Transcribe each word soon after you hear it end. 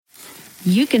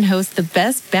you can host the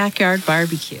best backyard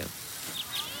barbecue.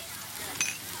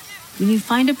 When you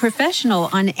find a professional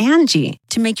on Angie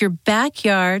to make your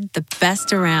backyard the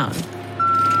best around.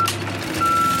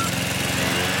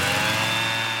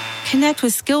 Connect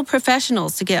with skilled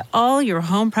professionals to get all your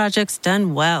home projects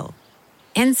done well.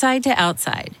 Inside to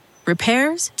outside,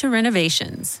 repairs to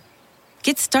renovations.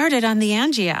 Get started on the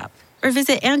Angie app or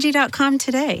visit Angie.com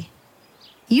today.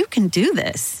 You can do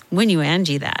this when you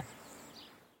Angie that.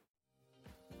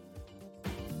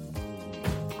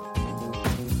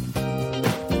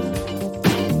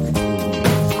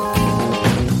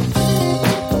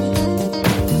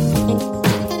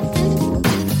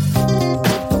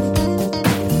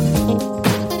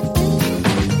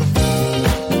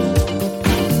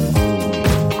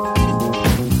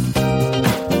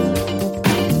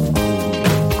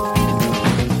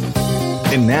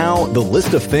 And now, the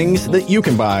list of things that you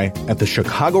can buy at the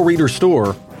Chicago Reader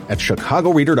store at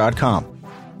chicagoreader.com.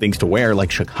 Things to wear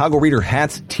like Chicago Reader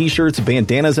hats, t-shirts,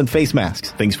 bandanas, and face masks.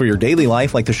 Things for your daily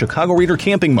life like the Chicago Reader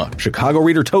camping mug, Chicago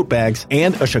Reader tote bags,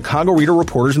 and a Chicago Reader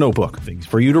reporter's notebook. Things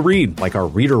for you to read like our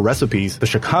Reader recipes, the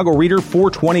Chicago Reader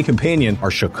 420 Companion, our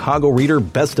Chicago Reader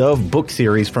Best of book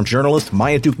series from journalists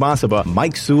Maya Dukmasova,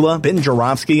 Mike Sula, Ben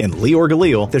Jarofsky, and Lior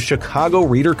Galil, the Chicago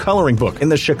Reader coloring book,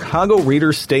 and the Chicago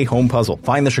Reader Stay Home Puzzle.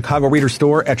 Find the Chicago Reader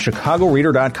store at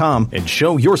chicagoreader.com and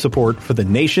show your support for the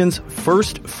nation's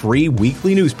first free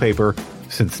weekly newspaper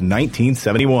since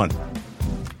 1971.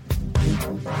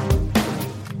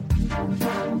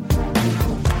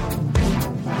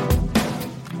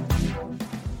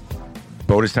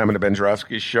 Bonus time on the Ben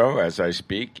Jarofsky Show. As I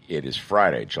speak, it is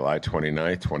Friday, July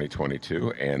 29th,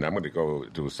 2022, and I'm going to go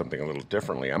do something a little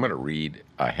differently. I'm going to read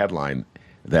a headline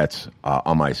that's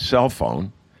on my cell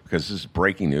phone, because this is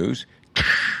breaking news.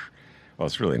 Well,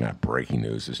 it's really not breaking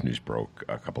news. This news broke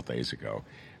a couple days ago.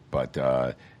 But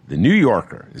the New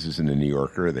Yorker, this is in the New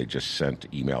Yorker, they just sent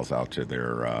emails out to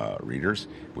their readers,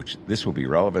 which this will be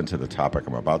relevant to the topic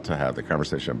I'm about to have, the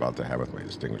conversation I'm about to have with my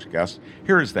distinguished guest.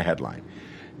 Here is the headline.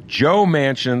 Joe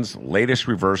Manchin's latest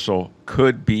reversal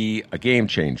could be a game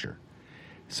changer.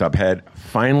 Subhead,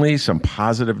 finally some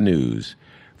positive news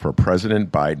for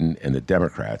President Biden and the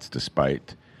Democrats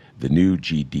despite the new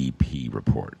GDP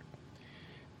report.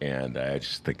 And I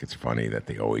just think it's funny that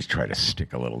they always try to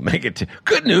stick a little negative.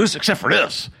 Good news, except for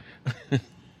this.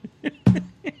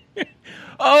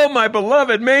 Oh, my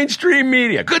beloved mainstream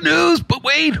media. Good news, but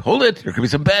wait, hold it. There could be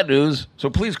some bad news,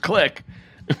 so please click.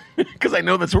 Because I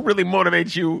know that's what really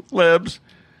motivates you, libs.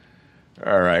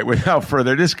 All right, without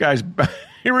further, this guy's,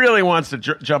 he really wants to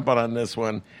jump on this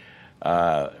one.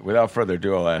 Without further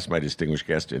ado, I'll ask my distinguished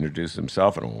guest to introduce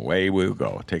himself, and away we'll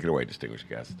go. Take it away, distinguished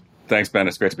guest. Thanks, Ben.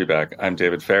 It's great to be back. I'm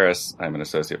David Faris. I'm an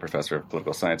associate professor of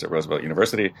political science at Roosevelt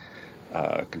University,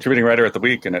 contributing writer at The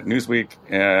Week and at Newsweek,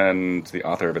 and the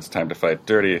author of It's Time to Fight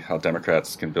Dirty, How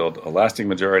Democrats Can Build a Lasting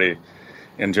Majority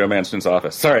in Joe Manchin's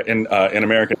Office. Sorry, in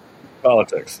American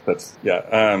politics. That's,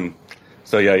 yeah.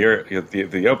 So, yeah, you're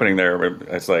the opening there,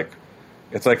 it's like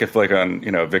if, like, on,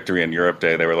 Victory in Europe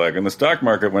Day, they were like, and the stock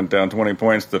market went down 20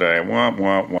 points today. Wah,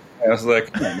 wah, wah. I was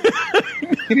like, can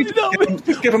you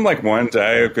just give them like one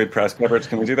day of good press coverage?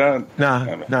 Can we do that?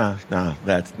 No,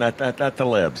 that's not the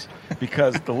libs,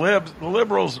 because the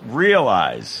liberals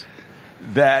realize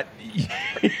that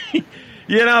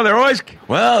they're always,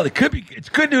 well, it's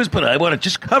good news, but I want to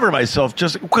just cover myself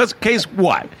just because, case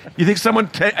what? You think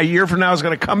someone a year from now is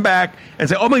going to come back and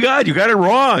say, oh my God, you got it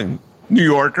wrong, New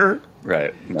Yorker?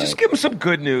 Right. No. Just give them some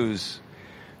good news.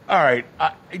 All right,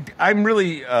 I'm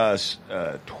really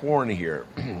torn here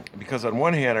because on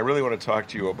one hand, I really want to talk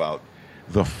to you about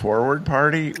the Forward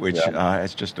Party, which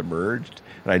has just emerged,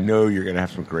 and I know you're going to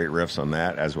have some great riffs on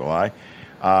that, as will I.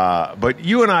 But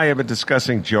you and I have been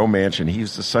discussing Joe Manchin.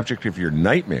 He's the subject of your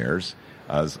nightmares,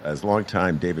 as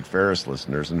longtime David Faris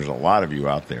listeners, and there's a lot of you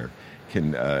out there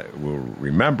will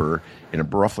remember. In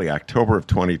roughly October of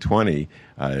 2020,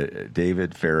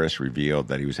 David Faris revealed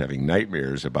that he was having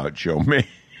nightmares about Joe Manchin.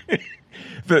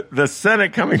 The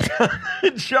Senate coming down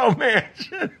to Joe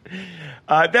Manchin.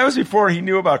 That was before he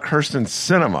knew about Kirsten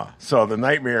Sinema. So the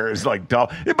nightmare is like dull.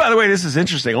 And by the way, this is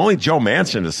interesting. Only Joe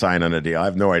Manchin to sign on a deal. I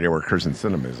have no idea where Kirsten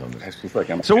Sinema is on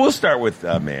this. So we'll start with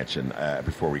Manchin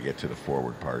before we get to the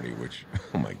Forward Party, which,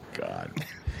 oh my God,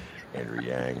 Andrew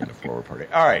Yang and the Forward Party.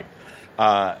 All right.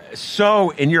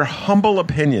 So in your humble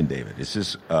opinion, David, is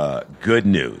this good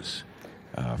news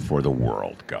for the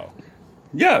world? Go.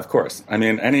 Yeah, of course. I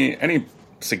mean, any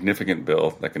significant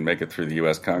bill that can make it through the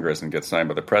U.S. Congress and get signed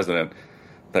by the president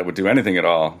that would do anything at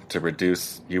all to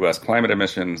reduce U.S. climate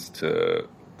emissions, to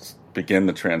begin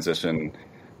the transition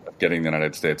of getting the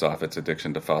United States off its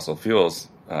addiction to fossil fuels,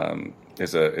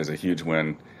 is a huge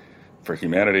win for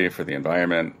humanity, for the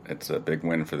environment. It's a big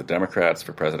win for the Democrats,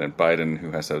 for President Biden,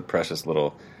 who has had precious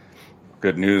little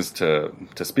good news to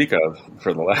speak of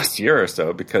for the last year or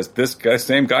so, because this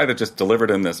same guy that just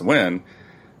delivered him this win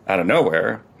out of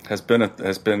nowhere has been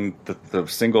the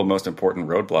single most important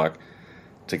roadblock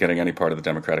to getting any part of the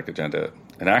Democratic agenda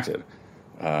enacted.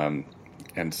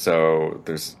 And so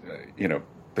there's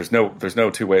no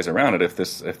two ways around it. If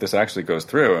this actually goes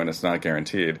through, and it's not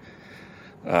guaranteed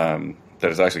that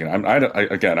it's actually going to.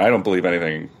 I don't believe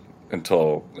anything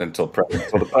until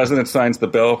the president signs the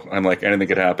bill. I'm like, anything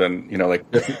could happen. Like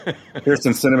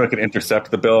Kirsten Sinema could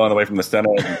intercept the bill on the way from the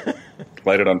Senate and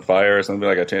light it on fire or something.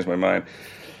 Like, I changed my mind.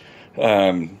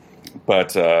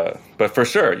 But for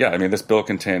sure, yeah. I mean, this bill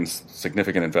contains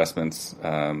significant investments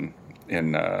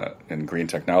in green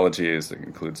technologies. It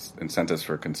includes incentives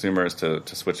for consumers to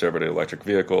switch over to electric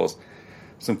vehicles.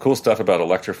 Some cool stuff about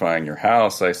electrifying your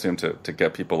house, I assume, to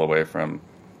get people away from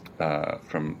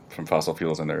fossil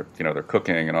fuels and their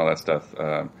cooking and all that stuff.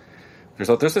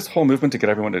 There's this whole movement to get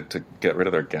everyone to get rid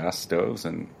of their gas stoves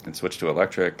and switch to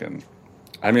electric. And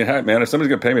I mean, hey, man, if somebody's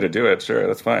gonna pay me to do it, sure,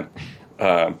 that's fine.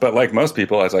 But like most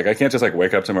people, I was like, I can't just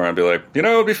wake up tomorrow and be like,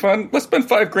 it'd be fun. Let's spend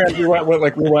 $5,000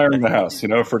 rewiring the house,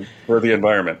 for the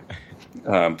environment.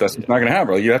 That's not going to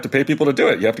happen. You have to pay people to do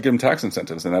it. You have to give them tax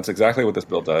incentives, and that's exactly what this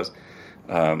bill does.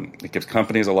 It gives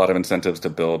companies a lot of incentives to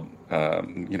build,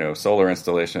 solar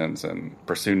installations and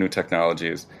pursue new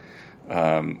technologies.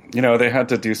 They had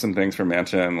to do some things for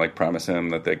Manchin, like promise him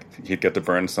that he'd get to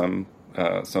burn some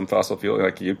fossil fuel.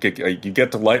 Like you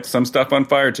get to light some stuff on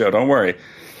fire, Joe. Don't worry.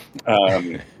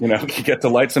 You get to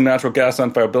light some natural gas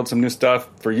on fire, build some new stuff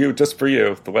for you, just for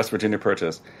you, the West Virginia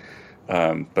Purchase.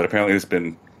 But apparently there's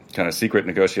been kind of secret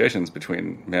negotiations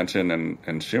between Manchin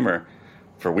and Schumer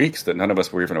for weeks that none of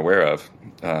us were even aware of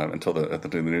until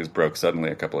the news broke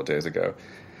suddenly a couple of days ago.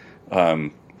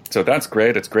 So that's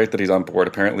great. It's great that he's on board.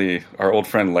 Apparently our old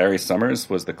friend Larry Summers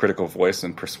was the critical voice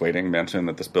in persuading Manchin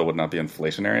that this bill would not be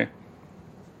inflationary,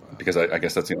 because I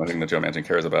guess that's the only thing that Joe Manchin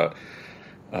cares about.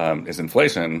 Is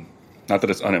inflation. Not that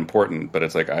it's unimportant, but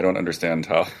it's like, I don't understand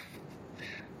how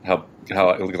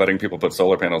letting people put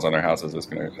solar panels on their houses is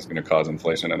going to cause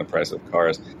inflation in the price of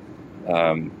cars.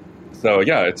 So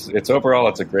yeah, it's overall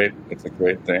it's a great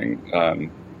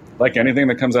thing. Like anything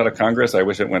that comes out of Congress, I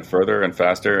wish it went further and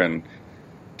faster and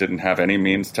didn't have any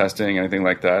means testing, anything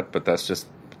like that. But that's just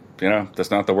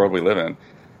that's not the world we live in.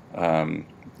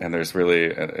 And there's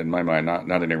really, in my mind,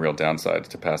 not any real downsides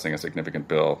to passing a significant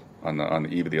bill on the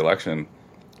eve of the election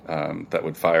that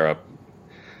would fire up.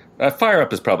 Fire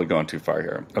up is probably going too far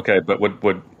here. Okay, but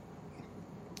would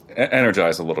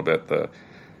energize a little bit the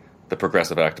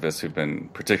progressive activists who've been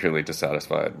particularly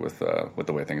dissatisfied with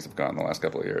the way things have gone the last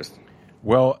couple of years.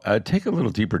 Well, take a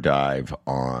little deeper dive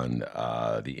on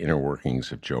the inner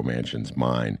workings of Joe Manchin's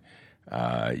mind.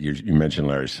 You mentioned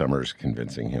Larry Summers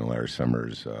convincing him. Larry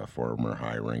Summers, former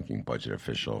high-ranking budget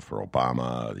official for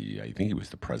Obama. I think he was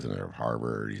the president of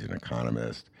Harvard. He's an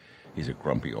economist. He's a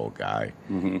grumpy old guy,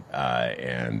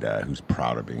 and who's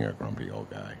proud of being a grumpy old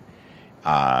guy.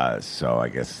 So I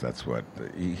guess that's what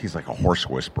he's like, a horse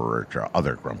whisperer to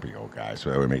other grumpy old guys. So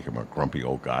that would make him a grumpy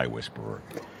old guy whisperer.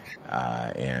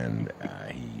 And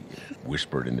he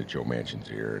whispered into Joe Manchin's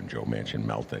ear, and Joe Manchin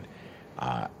melted.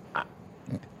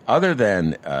 Other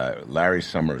than Larry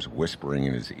Summers whispering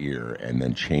in his ear and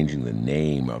then changing the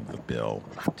name of the bill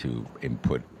to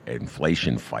input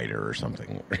inflation fighter or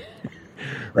something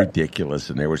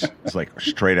ridiculous, and it's like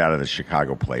straight out of the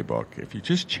Chicago playbook. If you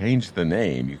just change the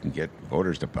name, you can get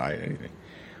voters to buy anything.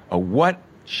 What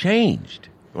changed?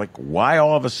 Like, why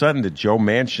all of a sudden did Joe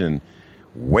Manchin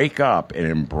wake up and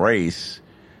embrace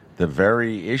the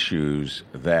very issues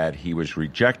that he was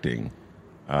rejecting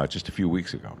just a few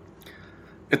weeks ago?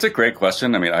 It's a great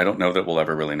question. I mean, I don't know that we'll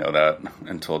ever really know that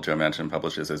until Joe Manchin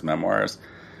publishes his memoirs.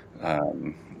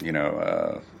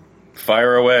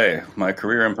 Fire Away, My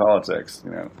Career in Politics,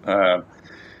 and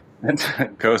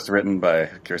Ghost, written by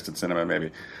Kirsten Sinema,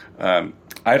 maybe.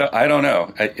 I don't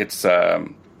know. It's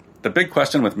the big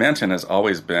question with Manchin has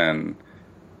always been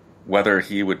whether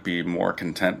he would be more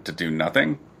content to do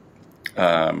nothing,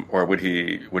 or would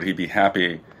he be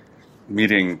happy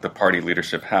meeting the party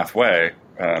leadership halfway,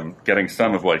 getting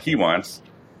some of what he wants,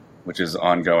 which is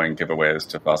ongoing giveaways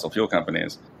to fossil fuel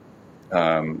companies,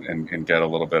 and get a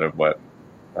little bit of what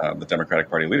the Democratic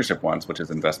Party leadership wants, which is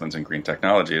investments in green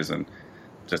technologies, and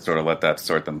just sort of let that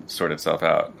sort itself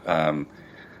out.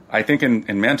 I think in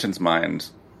Manchin's mind,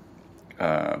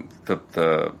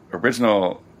 the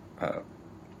original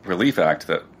Relief Act,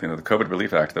 that the COVID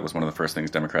Relief Act, that was one of the first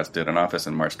things Democrats did in office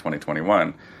in March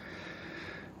 2021,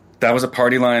 that was a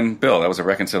party line bill. That was a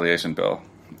reconciliation bill.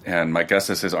 And my guess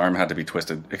is his arm had to be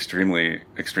twisted extremely,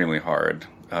 extremely hard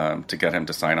to get him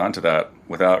to sign on to that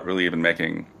without really even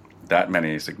making that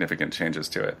many significant changes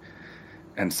to it.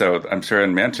 And so I'm sure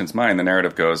in Manchin's mind, the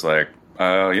narrative goes like,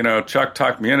 Chuck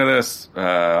talked me into this.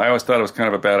 I always thought it was kind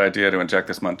of a bad idea to inject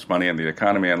this much money in the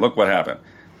economy, and look what happened.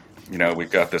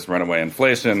 We've got this runaway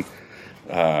inflation.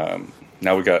 Now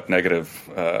we got negative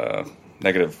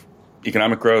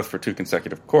economic growth for 2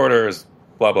 consecutive quarters,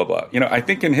 blah, blah, blah. I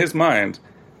think in his mind,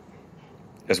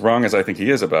 as wrong as I think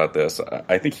he is about this,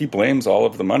 I think he blames all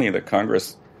of the money that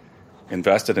Congress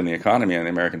invested in the economy and the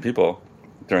American people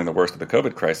during the worst of the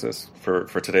COVID crisis for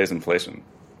today's inflation.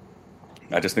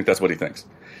 I just think that's what he thinks.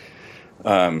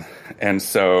 And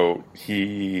so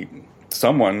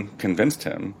someone convinced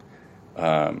him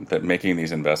that making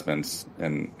these investments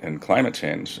in climate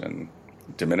change and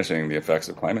diminishing the effects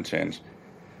of climate change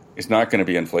is not going to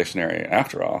be inflationary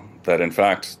after all. That in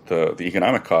fact, the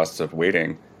economic costs of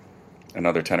waiting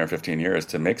another 10 or 15 years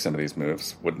to make some of these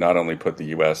moves would not only put the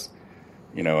U.S.,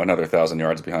 another 1,000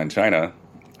 yards behind China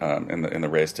in the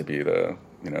race to be the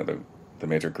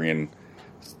major green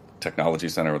technology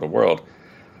center of the world,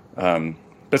 but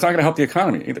it's not going to help the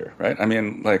economy either, right? I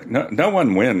mean, like no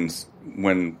one wins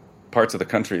when parts of the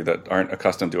country that aren't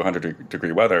accustomed to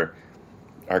 100-degree weather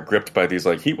are gripped by these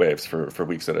like heat waves for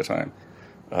weeks at a time.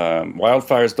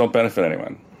 Wildfires don't benefit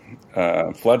anyone.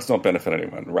 Floods don't benefit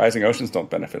anyone. Rising oceans don't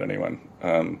benefit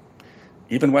anyone.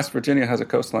 Even West Virginia has a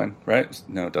coastline, right?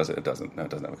 No, does it? It doesn't. No, it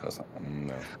doesn't have a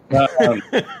coastline. No.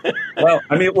 Well,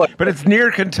 I mean, look, but it's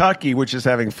near Kentucky, which is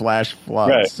having flash floods.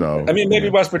 Right. So I mean, maybe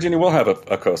West Virginia will have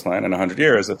a coastline in 100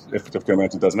 years if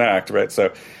Manchin doesn't act, right?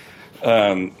 So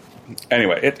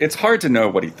anyway, it's hard to know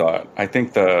what he thought. I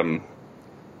think the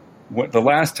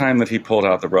last time that he pulled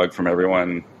out the rug from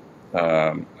everyone,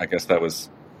 I guess that was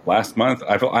last month.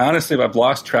 I've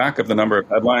lost track of the number of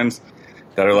headlines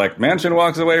that are like, Manchin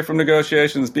walks away from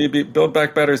negotiations, Build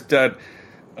Back Better's dead.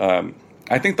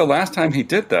 I think the last time he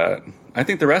did that, I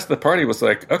think the rest of the party was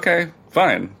like, okay,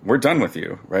 fine, we're done with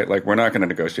you, right? Like, we're not going to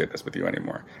negotiate this with you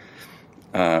anymore.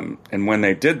 And when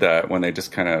they did that, when they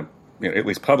just kind of, at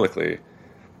least publicly,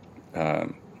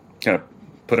 kind of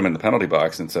put him in the penalty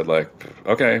box and said, like,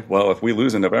 okay, well, if we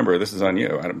lose in November, this is on you.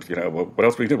 What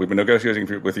else we do? We've been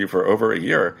negotiating with you for over a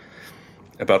year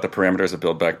about the parameters of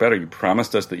Build Back Better. You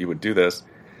promised us that you would do this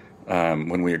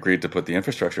when we agreed to put the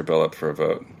infrastructure bill up for a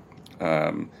vote.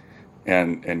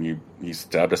 And you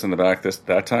stabbed us in the back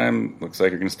that time. Looks like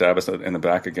you're going to stab us in the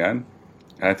back again.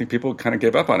 And I think people kind of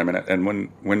gave up on him. And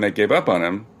when they gave up on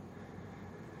him,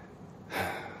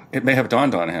 it may have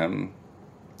dawned on him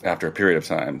after a period of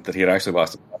time that he had actually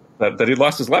that he'd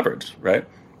lost his leverage, right?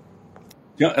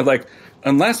 Like,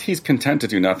 unless he's content to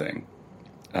do nothing,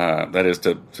 that is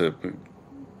to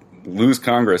lose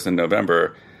Congress in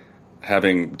November,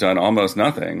 having done almost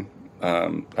nothing,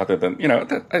 other than,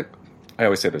 I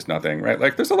always say there's nothing, right?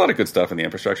 Like, there's a lot of good stuff in the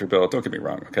infrastructure bill. Don't get me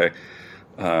wrong, okay?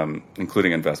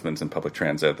 Including investments in public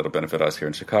transit that'll benefit us here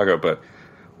in Chicago. But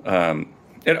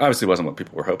it obviously wasn't what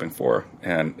people were hoping for.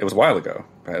 And it was a while ago,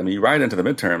 right? I mean, you ride into the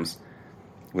midterms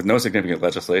with no significant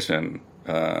legislation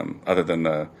other than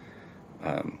the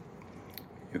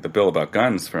bill about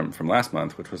guns from last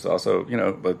month, which was also,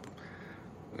 but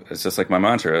it's just like my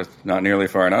mantra, not nearly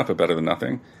far enough, but better than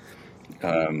nothing.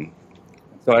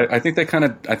 So I think they kind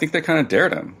of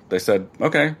dared him. They said,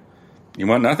 okay, you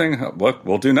want nothing? Look,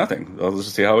 we'll do nothing. Let's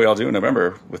just see how we all do in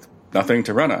November with nothing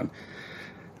to run on.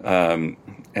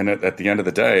 And at the end of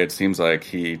the day, it seems like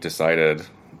he decided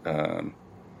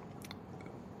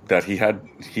that he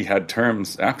had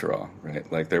terms after all, right?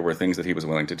 Like, there were things that he was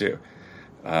willing to do.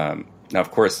 Now, of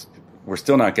course, we're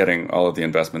still not getting all of the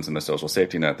investments in the social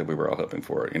safety net that we were all hoping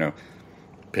for.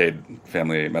 Paid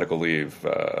family medical leave,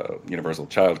 universal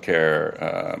child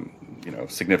care,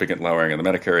 significant lowering of the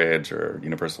Medicare age, or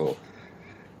universal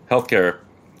health care.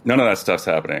 None of that stuff's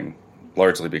happening,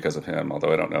 largely because of him,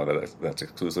 although I don't know that that's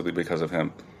exclusively because of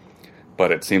him.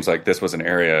 But it seems like this was an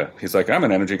area, he's like, I'm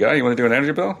an energy guy. You want to do an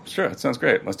energy bill? Sure, that sounds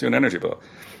great. Let's do an energy bill.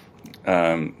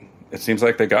 It seems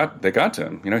like they got to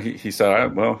him. He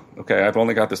said, well, okay, I've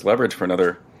only got this leverage for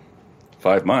another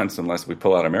 5 months unless we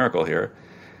pull out a miracle here.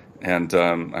 And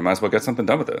I might as well get something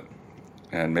done with it.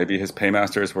 And maybe his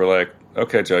paymasters were like,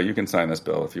 okay, Joe, you can sign this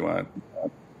bill if you want.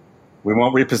 We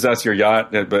won't repossess your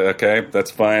yacht, but okay,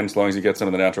 that's fine. As long as you get some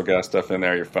of the natural gas stuff in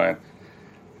there, you're fine.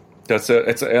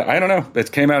 I don't know.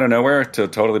 It came out of nowhere to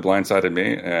totally blindsided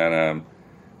me, and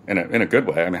in a good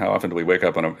way. I mean, how often do we wake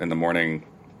up in the morning?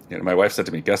 My wife said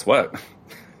to me, guess what?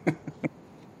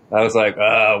 I was like,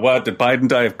 what? Did Biden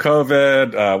die of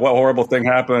COVID? What horrible thing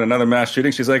happened? Another mass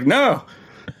shooting? She's like, no.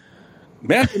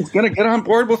 Manchin's going to get on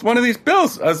board with one of these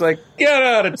bills. I was like, get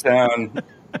out of town.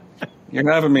 You're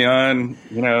having me on,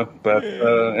 but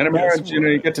in a marriage,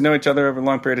 you get to know each other over a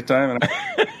long period of time. And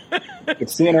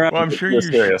it's seeing around. Well, I'm sure you're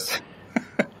serious.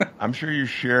 I'm sure you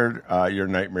shared your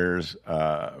nightmares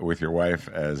with your wife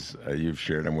as you've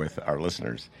shared them with our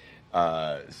listeners.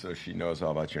 So she knows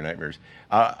all about your nightmares.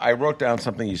 I wrote down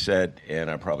something you said,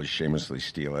 and I probably shamelessly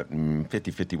steal it.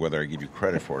 50-50 whether I give you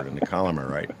credit for it in the column or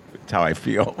right. It's how I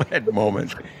feel at the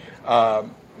moment.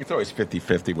 It's always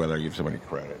 50-50 whether I give somebody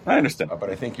credit. I understand.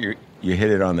 But I think you hit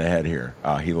it on the head here.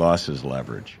 He lost his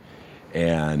leverage.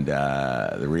 And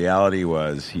the reality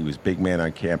was he was big man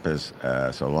on campus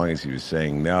so long as he was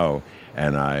saying no.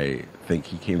 And I think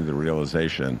he came to the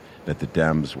realization that the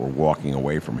Dems were walking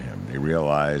away from him. They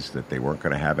realized that they weren't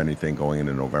going to have anything going in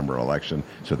the November election,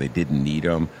 so they didn't need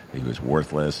him. He was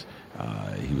worthless.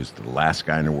 He was the last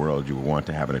guy in the world you would want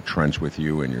to have in a trench with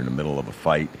you, and you're in the middle of a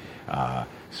fight.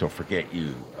 So forget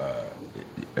you,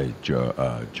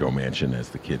 Joe Manchin, as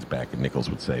the kids back in Nichols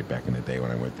would say back in the day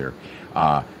when I went there.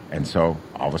 And so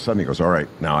all of a sudden he goes, all right,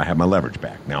 now I have my leverage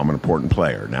back. Now I'm an important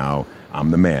player. Now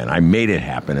I'm the man. I made it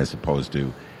happen as opposed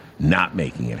to not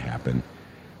making it happen.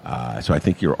 So I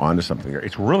think you're onto something there.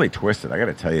 It's really twisted. I got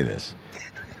to tell you this.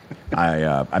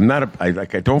 I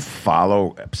don't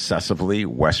follow obsessively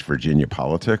West Virginia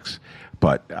politics,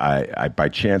 but I by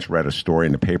chance read a story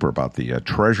in the paper about the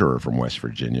treasurer from West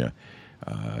Virginia.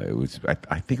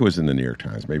 I think it was in the New York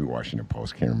Times, maybe Washington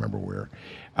Post, can't remember where,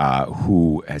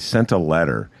 who has sent a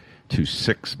letter to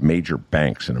 6 major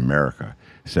banks in America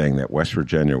saying that West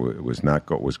Virginia was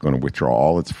going to withdraw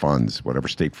all its funds, whatever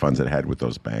state funds it had with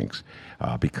those banks,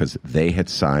 because they had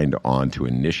signed on to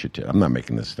initiative. I'm not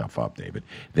making this stuff up, David.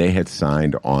 They had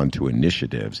signed on to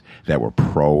initiatives that were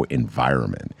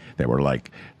pro-environment. They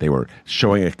were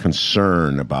showing a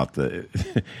concern about the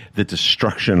the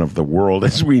destruction of the world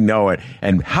as we know it.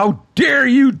 And how dare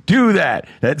you do that?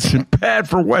 That's bad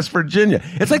for West Virginia.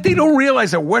 It's like they don't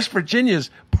realize that West Virginia is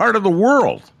part of the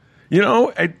world.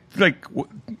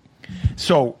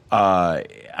 So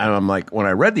I'm like, when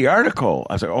I read the article,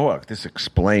 I was like, oh, this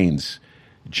explains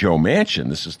Joe Manchin.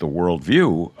 This is the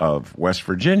worldview of West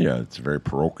Virginia. It's a very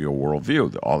parochial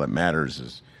worldview. All that matters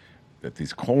is that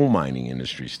these coal mining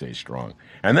industries stay strong.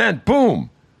 And then, boom,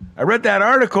 I read that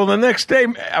article. The next day,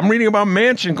 I'm reading about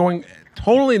Manchin going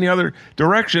totally in the other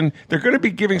direction. They're going to be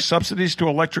giving subsidies to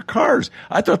electric cars.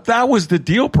 I thought that was the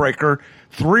deal breaker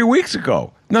 3 weeks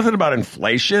ago. Nothing about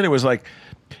inflation. It was like,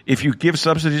 if you give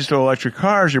subsidies to electric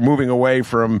cars, you're moving away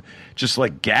from just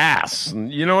like gas.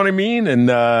 You know what I mean? And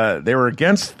they were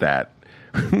against that.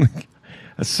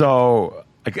 So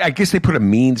I guess they put a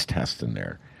means test in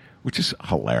there, which is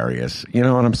hilarious. You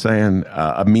know what I'm saying?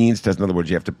 A means test. In other words,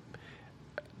 you have to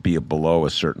be below a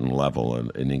certain level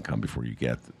in income before you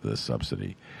get the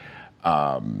subsidy.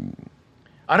 I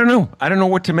don't know. I don't know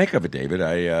what to make of it, David.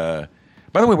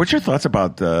 By the way, what's your thoughts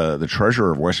about the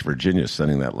treasurer of West Virginia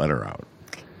sending that letter out?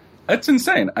 That's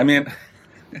insane. I mean,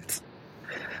 it's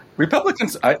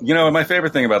Republicans. My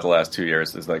favorite thing about the last 2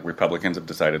 years is like Republicans have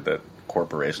decided that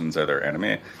corporations are their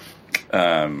enemy,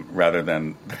 rather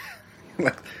than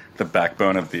the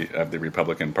backbone of the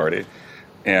Republican Party,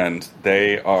 and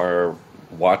they are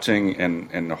watching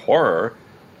in horror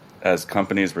as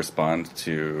companies respond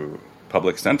to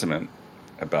public sentiment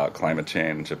about climate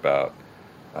change, about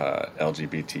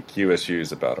LGBTQ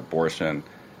issues, about abortion.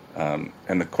 And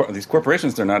these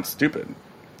corporations, they're not stupid.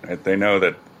 Right? They know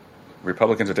that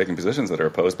Republicans are taking positions that are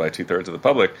opposed by 2/3 of the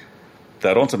public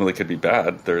that ultimately could be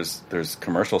bad. There's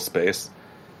commercial space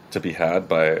to be had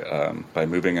by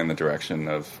moving in the direction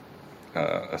of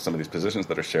some of these positions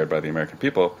that are shared by the American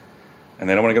people, and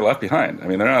they don't want to get left behind. I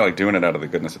mean, they're not like doing it out of the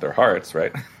goodness of their hearts,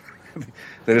 right?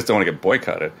 They just don't want to get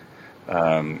boycotted.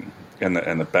 And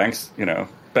the banks,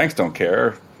 banks don't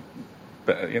care.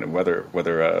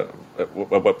 Whether at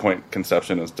what point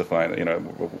conception is defined, at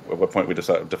what point we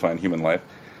define human life.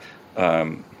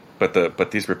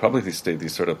 But these Republicans,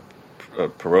 these sort of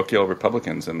parochial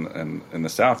Republicans in the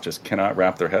South just cannot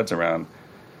wrap their heads around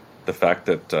the fact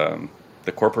that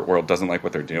the corporate world doesn't like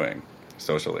what they're doing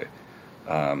socially.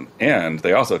 And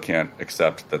they also can't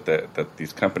accept that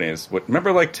these companies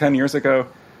remember like 10 years ago,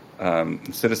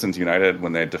 Citizens United,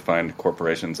 when they defined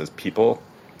corporations as people,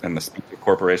 and the speech of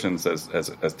corporations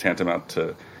as tantamount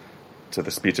to the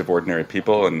speech of ordinary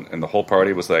people, and the whole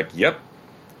party was like, yep,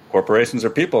 corporations are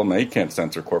people. No, you can't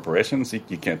censor corporations.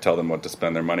 You can't tell them what to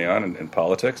spend their money on in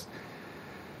politics.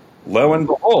 Lo and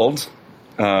behold,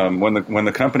 when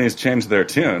the companies change their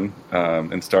tune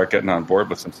and start getting on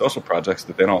board with some social projects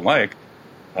that they don't like,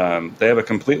 they have a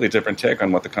completely different take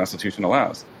on what the Constitution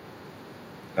allows.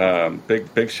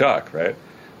 Big shock, right?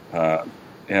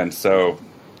 And so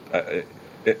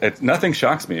nothing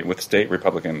shocks me with state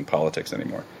Republican politics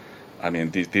anymore. I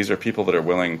mean, these are people that are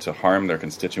willing to harm their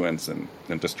constituents and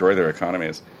destroy their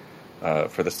economies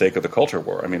for the sake of the culture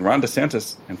war. I mean, Ron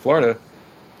DeSantis in Florida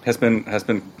has been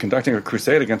conducting a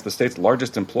crusade against the state's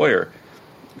largest employer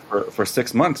for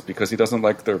 6 months because he doesn't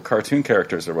like their cartoon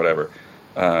characters or whatever,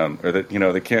 or that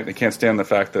they can't stand the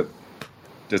fact that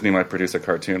Disney might produce a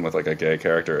cartoon with like a gay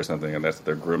character or something, and that's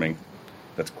grooming,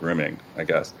 I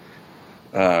guess.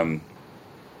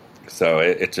 So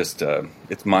it just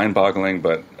it's mind-boggling.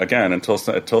 But again, until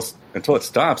it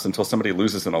stops, until somebody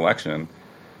loses an election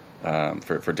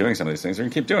for doing some of these things, they're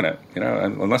gonna keep doing it.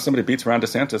 And unless somebody beats Ron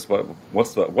DeSantis,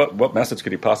 what message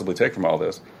could he possibly take from all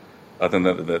this, other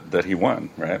than that he won,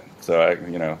 right? So I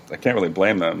can't really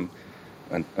blame them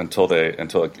until it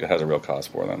has a real cause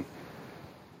for them.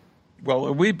 Well,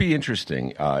 it would be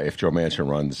interesting if Joe Manchin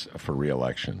runs for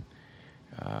re-election.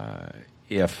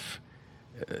 If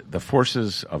the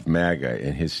forces of MAGA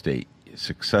in his state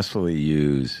successfully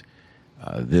use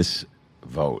this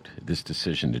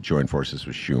decision to join forces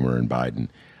with Schumer and Biden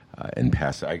and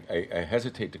pass it. I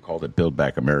hesitate to call it Build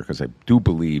Back America because I do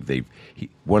believe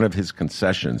one of his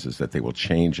concessions is that they will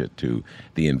change it to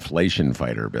the Inflation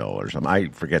Fighter Bill or something. I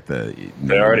forget the name.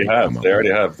 They already have.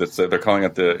 They're calling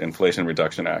it the Inflation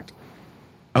Reduction Act.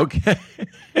 Okay.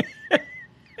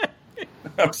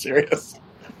 I'm serious.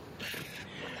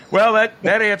 Well,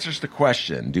 that answers the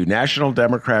question. Do national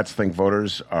Democrats think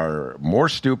voters are more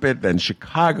stupid than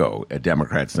Chicago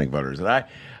Democrats think voters? And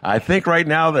I think right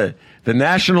now the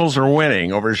Nationals are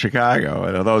winning over Chicago.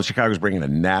 And although Chicago's bringing a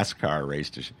NASCAR race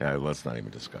to Chicago, let's not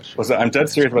even discuss it. Well, so I'm dead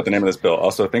serious about the name of this bill.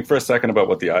 Also, think for a second about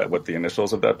what the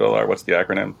initials of that bill are. What's the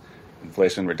acronym?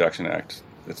 Inflation Reduction Act.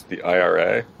 It's the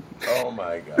IRA. Oh,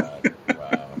 my God.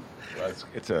 Wow.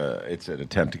 It's an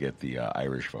attempt to get the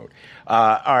Irish vote.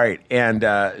 All right, and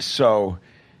so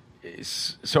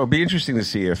it'd be interesting to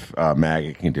see if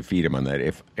MAGA can defeat him on that.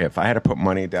 If I had to put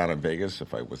money down on Vegas,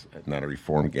 if I was not a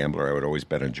reformed gambler, I would always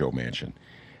bet on Joe Manchin,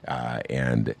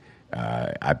 and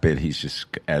I bet he's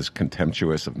just as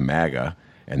contemptuous of MAGA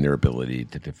and their ability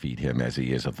to defeat him as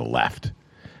he is of the left.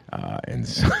 And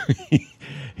so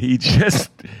he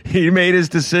made his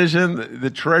decision. The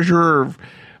treasurer of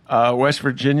West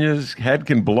Virginia's head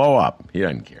can blow up. He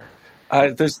doesn't care.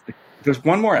 There's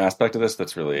one more aspect of this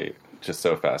that's really just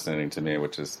so fascinating to me,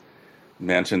 which is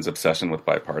Manchin's obsession with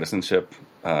bipartisanship.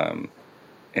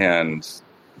 And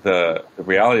the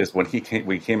reality is when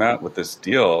we came out with this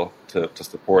deal to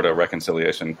support a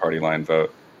reconciliation party line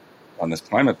vote on this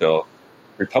climate bill,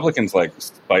 Republicans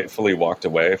spitefully walked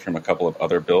away from a couple of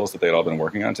other bills that they'd all been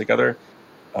working on together.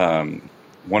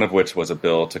 One of which was a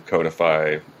bill to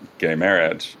codify gay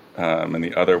marriage. And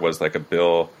the other was a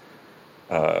bill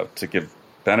to give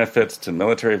benefits to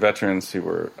military veterans who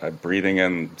were breathing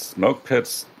in smoke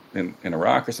pits in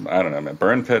Iraq or something. I don't know,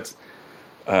 burn pits.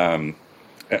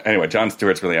 Anyway, Jon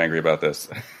Stewart's really angry about this.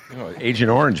 Agent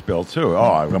Orange bill, too.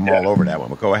 Oh, I'm all over that one.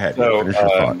 But go ahead. Finish your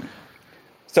thought.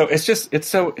 So it's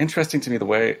so interesting to me the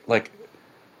way,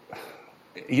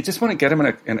 you just want to get him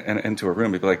into a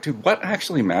room and be like, dude, what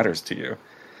actually matters to you?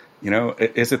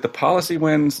 Is it the policy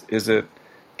wins? Is it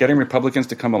getting Republicans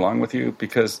to come along with you?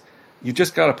 Because you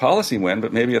just got a policy win,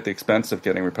 but maybe at the expense of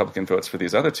getting Republican votes for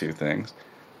these other two things.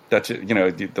 That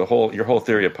your whole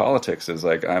theory of politics is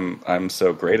I'm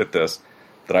so great at this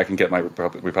that I can get my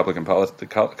Republican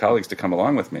colleagues to come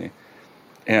along with me.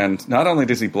 And not only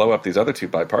does he blow up these other two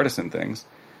bipartisan things,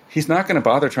 he's not going to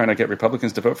bother trying to get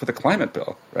Republicans to vote for the climate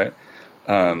bill, right?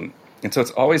 And so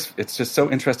it's just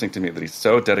so interesting to me that he's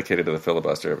so dedicated to the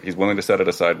filibuster. He's willing to set it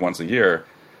aside once a year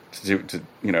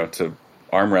to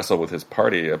arm wrestle with his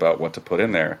party about what to put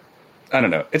in there. I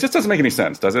don't know. It just doesn't make any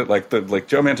sense, does it?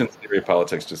 Joe Manchin's theory of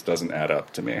politics just doesn't add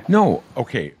up to me. No.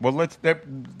 Okay. Well,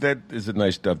 that is a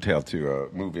nice dovetail to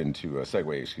move into a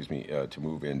segue. To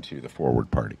move into the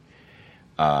Forward Party,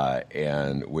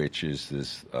 and which is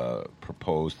this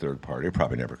proposed third party. It'll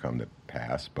probably never come to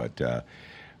pass, but.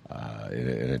 In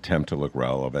an attempt to look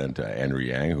relevant, Andrew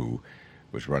Yang, who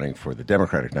was running for the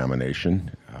Democratic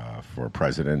nomination for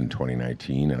president in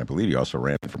 2019, and I believe he also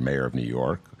ran for mayor of New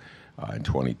York in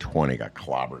 2020, got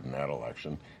clobbered in that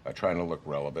election, trying to look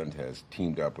relevant, has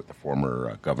teamed up with the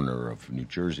former governor of New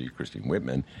Jersey, Christine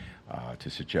Whitman, to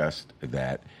suggest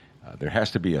that there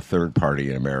has to be a third party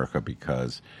in America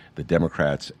because the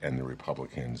Democrats and the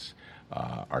Republicans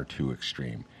are too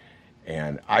extreme.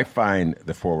 And I find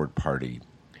the Forward Party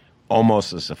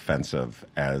almost as offensive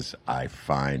as I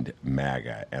find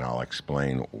MAGA, and I'll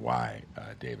explain why,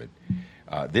 David.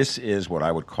 This is what I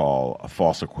would call a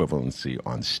false equivalency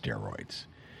on steroids.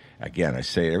 again, I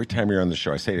say it every time you're on the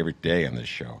show, I say it every day on this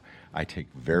show, I take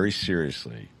very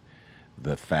seriously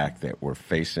the fact that we're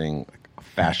facing a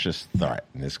fascist threat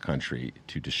in this country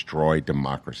to destroy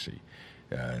democracy.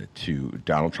 To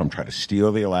Donald Trump try to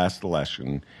steal the last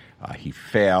election. He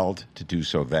failed to do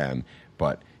so then,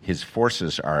 but his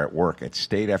forces are at work at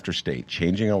state after state,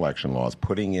 changing election laws,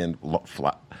 putting in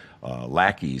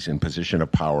lackeys in position of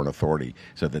power and authority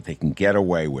so that they can get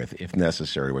away with, if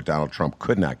necessary, what Donald Trump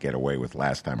could not get away with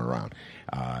last time around.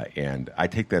 And I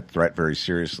take that threat very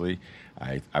seriously.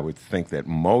 I would think that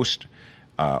most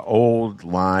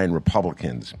old-line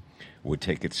Republicans would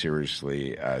take it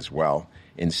seriously as well.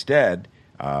 Instead,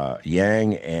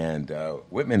 Yang and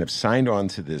Whitman have signed on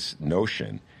to this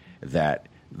notion that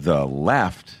the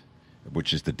left,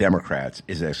 which is the Democrats,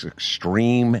 is as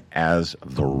extreme as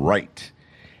the right.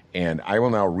 And I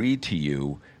will now read to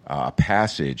you a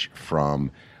passage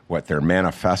from their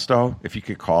manifesto, if you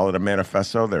could call it a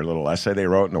manifesto, their little essay they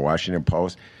wrote in the Washington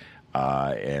Post.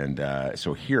 So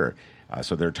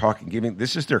they're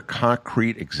this is their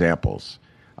concrete examples,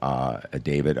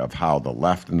 David, of how the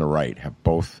left and the right have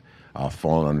both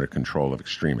fallen under control of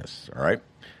extremists. All right?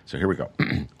 So here we go.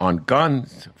 On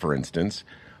guns, for instance,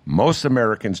 most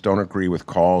Americans don't agree with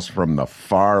calls from the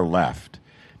far left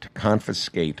to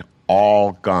confiscate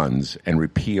all guns and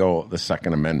repeal the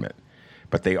Second Amendment.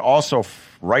 But they also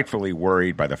rightfully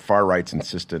worried by the far right's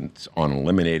insistence on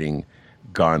eliminating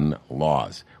gun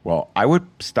laws. Well, I would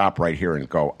stop right here and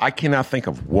go, I cannot think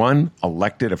of one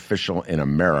elected official in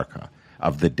America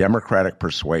of the Democratic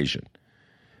persuasion.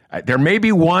 There may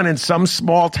be one in some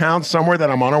small town somewhere that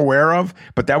I'm unaware of,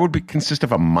 but that would consist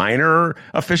of a minor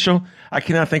official. I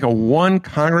cannot think of one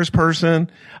congressperson.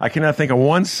 I cannot think of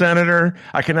one senator.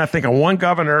 I cannot think of one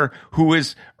governor who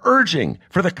is urging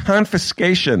for the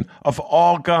confiscation of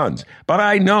all guns. But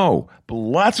I know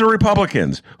lots of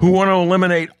Republicans who want to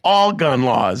eliminate all gun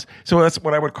laws. So that's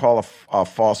what I would call a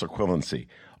false equivalency.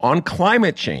 On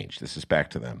climate change, this is back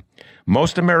to them.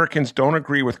 Most Americans don't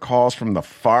agree with calls from the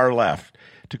far left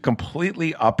to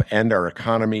completely upend our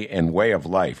economy and way of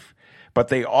life. But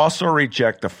they also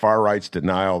reject the far right's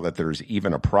denial that there's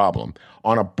even a problem.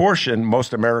 On abortion,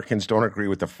 most Americans don't agree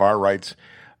with the far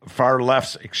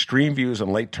left's extreme views on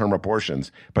late-term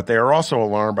abortions, but they are also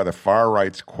alarmed by the far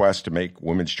right's quest to make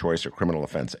women's choice a criminal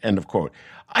offense. End of quote.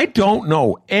 I don't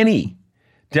know any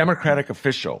Democratic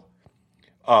official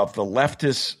of the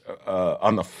leftists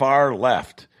on the far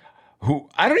left who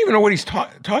I don't even know what he's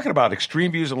talking about,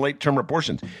 extreme views on late-term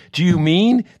abortions. Do you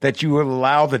mean that you would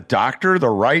allow the doctor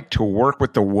the right to work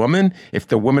with the woman if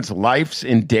the woman's life's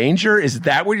in danger? Is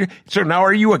that what so now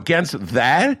are you against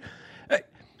that?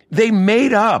 They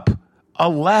made up a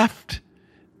left,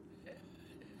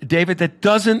 David, that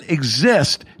doesn't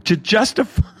exist to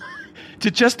justify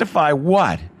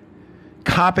what?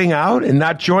 Copping out and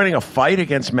not joining a fight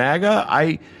against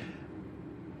MAGA?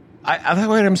 That's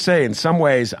what I'm saying. In some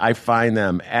ways, I find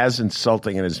them as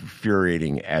insulting and as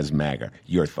infuriating as MAGA.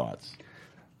 Your thoughts?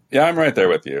 Yeah, I'm right there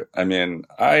with you. I mean,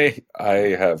 I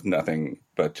have nothing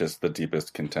but just the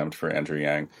deepest contempt for Andrew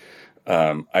Yang.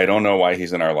 I don't know why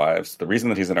he's in our lives. The reason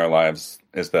that he's in our lives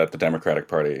is that the Democratic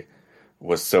Party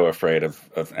was so afraid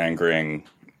of angering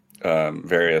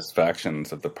various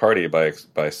factions of the party by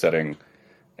setting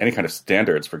any kind of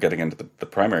standards for getting into the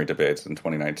primary debates in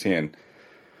 2019.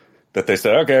 That they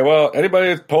said, okay, well, anybody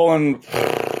that's polling,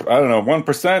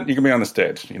 1%, you can be on the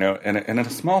stage, and in a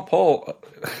small poll,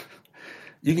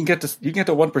 you can get to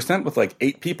 1% with like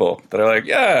 8 people that are like,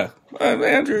 yeah,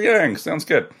 Andrew Yang sounds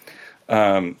good,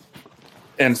 and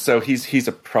so he's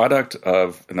a product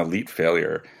of an elite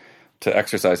failure to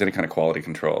exercise any kind of quality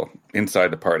control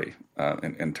inside the party,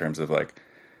 in terms of like,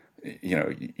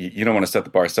 you don't want to set the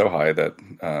bar so high that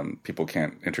people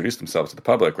can't introduce themselves to the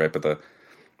public, right? But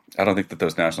I don't think that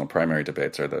those national primary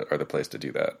debates are the place to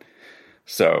do that.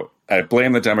 So I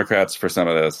blame the Democrats for some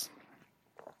of this.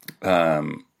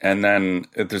 And then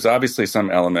there's obviously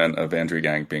some element of Andrew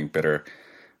Yang being bitter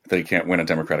that he can't win a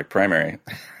Democratic primary,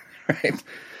 right?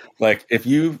 Like if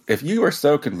you are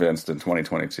so convinced in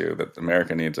 2022 that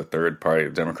America needs a third party,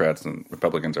 Democrats and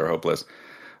Republicans are hopeless,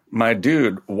 my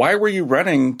dude, why were you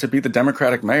running to be the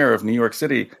Democratic mayor of New York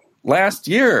City last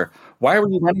year? Why were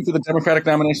you running for the Democratic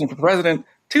nomination for president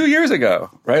 2 years ago,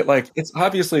 right? Like, it's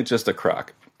obviously just a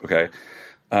crock, okay?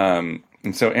 And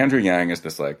so Andrew Yang is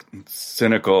this, like,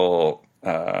 cynical,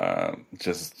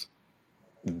 just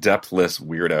depthless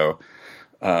weirdo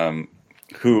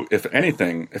who, if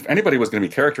anybody was going to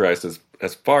be characterized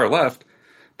as far left,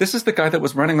 this is the guy that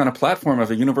was running on a platform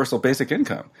of a universal basic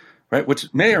income, right?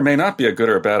 Which may or may not be a good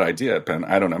or a bad idea, Ben.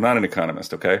 I don't know. I'm not an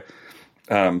economist, okay?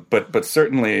 But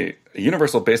certainly,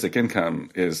 universal basic income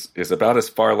is about as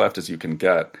far left as you can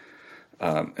get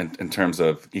in terms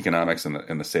of economics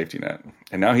and the safety net.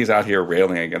 And now he's out here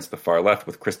railing against the far left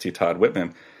with Christy Todd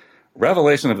Whitman.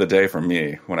 Revelation of the day for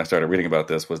me when I started reading about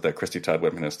this was that Christy Todd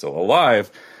Whitman is still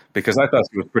alive, because I thought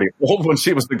she was pretty old when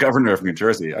she was the governor of New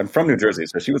Jersey. I'm from New Jersey,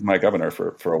 so she was my governor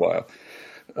for a while.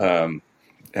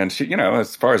 And she,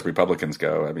 as far as Republicans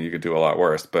go, I mean, you could do a lot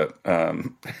worse. But I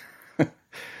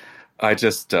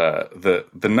just the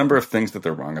number of things that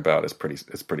they're wrong about is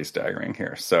pretty staggering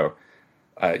here. So,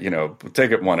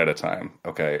 take it one at a time.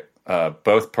 Okay,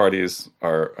 both parties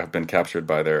have been captured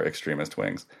by their extremist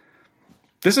wings.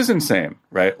 This is insane,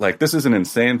 right? Like, this is an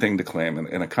insane thing to claim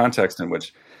in a context in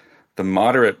which the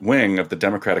moderate wing of the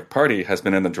Democratic Party has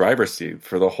been in the driver's seat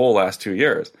for the whole last 2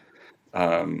 years,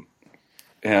 and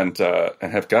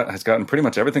has gotten pretty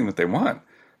much everything that they want.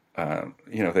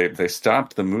 They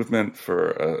stopped the movement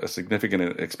for a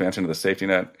significant expansion of the safety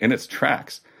net in its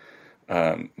tracks.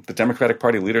 The Democratic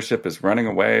Party leadership is running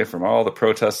away from all the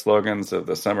protest slogans of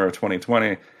the summer of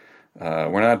 2020.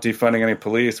 We're not defunding any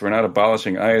police. We're not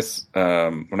abolishing ICE.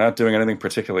 We're not doing anything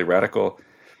particularly radical.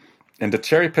 And to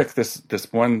cherry pick this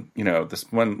one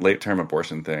late term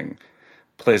abortion thing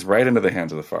plays right into the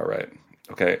hands of the far right.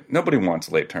 Okay, nobody wants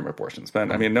late term abortions,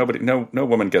 man. I mean, no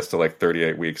woman gets to like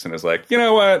 38 weeks and is like, you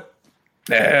know what?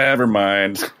 Never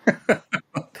mind.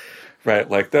 Right?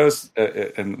 Like those,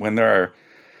 and when there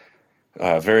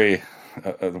are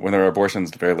when there are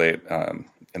abortions very late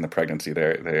in the pregnancy,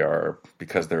 they are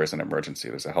because there is an emergency.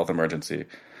 There's a health emergency,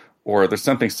 or there's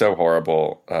something so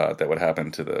horrible that would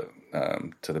happen to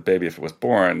the baby if it was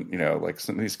born. Like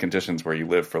some of these conditions where you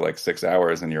live for like 6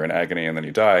 hours and you're in agony and then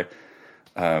you die.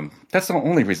 That's the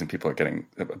only reason people are getting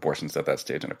abortions at that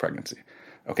stage in a pregnancy.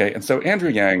 Okay, and so Andrew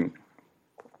Yang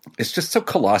is just so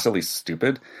colossally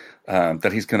stupid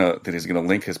that he's gonna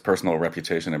link his personal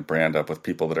reputation and brand up with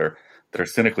people that are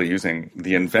cynically using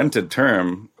the invented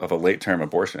term of a late term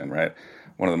abortion. Right,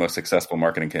 one of the most successful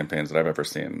marketing campaigns that I've ever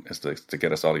seen is to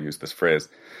get us all to use this phrase,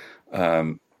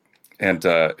 and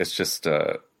it's just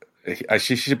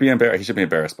he should be embarrassed. He should be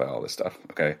embarrassed by all this stuff.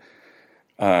 Okay.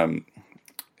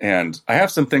 And I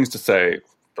have some things to say,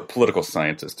 the political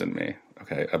scientist in me,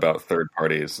 okay, about third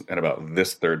parties and about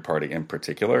this third party in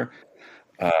particular,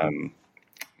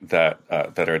 that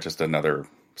are just another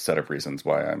set of reasons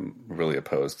why I'm really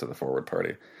opposed to the Forward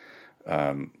Party.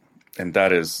 And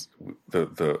that is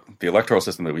the electoral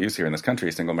system that we use here in this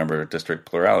country, single member district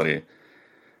plurality,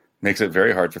 makes it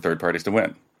very hard for third parties to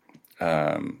win.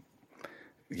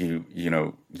 You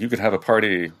could have a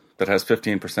party that has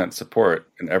 15% support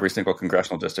in every single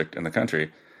congressional district in the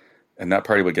country, and that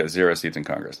party would get 0 seats in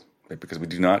Congress, right? Because we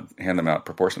do not hand them out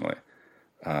proportionally.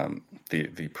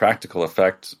 The practical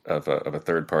effect of a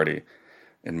third party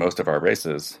in most of our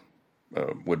races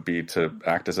would be to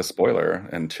act as a spoiler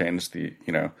and change the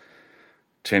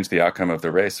outcome of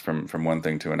the race from one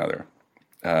thing to another.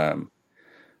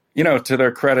 To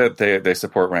their credit, they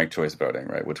support ranked choice voting,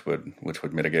 right, which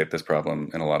would mitigate this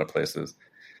problem in a lot of places.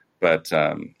 But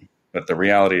the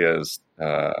reality is,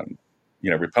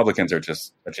 Republicans are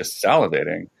just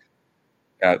salivating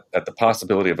at the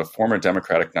possibility of a former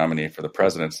Democratic nominee for the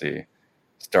presidency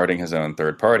starting his own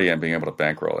third party and being able to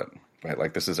bankroll it. Right,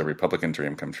 like this is a Republican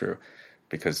dream come true,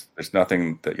 because there's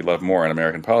nothing that you love more in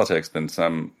American politics than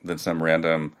some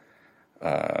random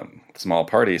small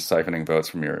party siphoning votes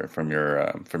from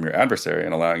your adversary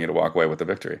and allowing you to walk away with the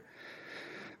victory.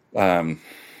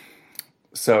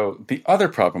 So the other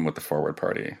problem with the Forward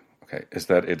Party, okay, is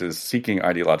that it is seeking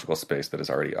ideological space that is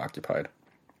already occupied.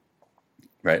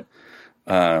 Right?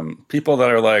 People that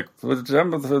are like, the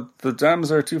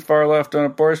Dems are too far left on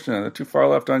abortion, they're too far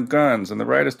left on guns, and the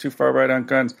right is too far right on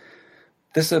guns.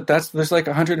 There's like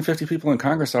 150 people in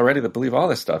Congress already that believe all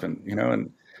this stuff, and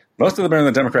most of them are in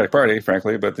the Democratic Party,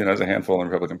 frankly, but there's a handful in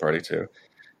the Republican Party too.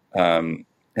 And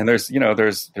there's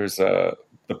the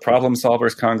Problem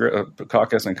Solvers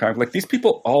Caucus and Congress. Like, these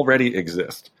people already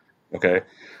exist. Okay,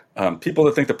 people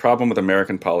that think the problem with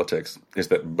American politics is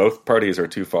that both parties are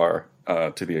too far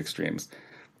to the extremes.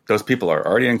 Those people are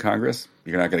already in Congress.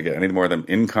 You're not going to get any more of them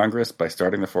in Congress by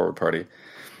starting the Forward Party,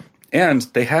 and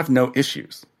they have no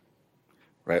issues.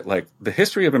 Right, like the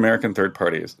history of American third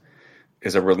parties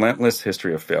is a relentless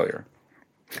history of failure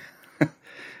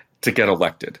to get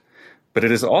elected, but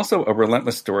it is also a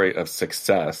relentless story of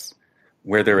success,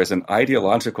 where there is an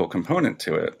ideological component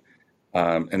to it,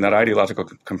 and that ideological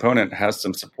component has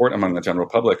some support among the general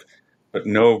public, but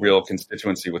no real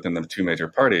constituency within the two major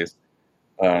parties.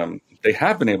 They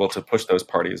have been able to push those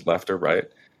parties left or right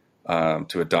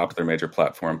to adopt their major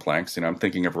platform planks. I'm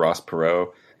thinking of Ross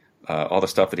Perot all the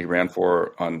stuff that he ran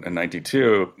for in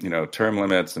 '92, term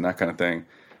limits and that kind of thing,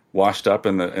 washed up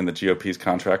in the GOP's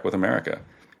contract with America.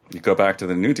 You go back to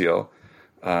the New Deal,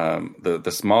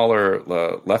 the smaller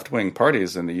left-wing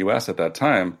parties in the U.S. at that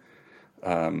time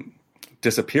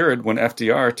disappeared when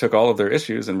FDR took all of their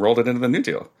issues and rolled it into the New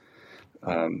Deal.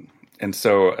 And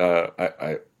so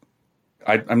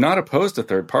I'm not opposed to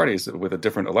third parties with a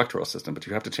different electoral system, but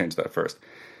you have to change that first.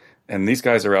 And these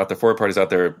guys are out there, forward parties out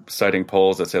there, citing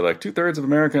polls that say like 2/3 of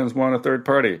Americans want a third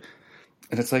party.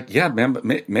 And it's like, yeah, man, but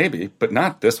maybe, but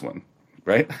not this one,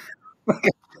 right?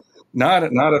 Not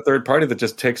a third party that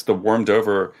just takes the warmed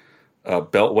over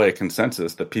Beltway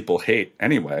consensus that people hate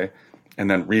anyway, and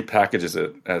then repackages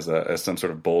it as some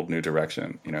sort of bold new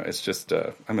direction. It's just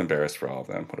I'm embarrassed for all of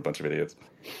them. What a bunch of idiots.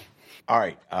 All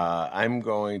right, I'm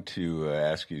going to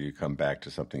ask you to come back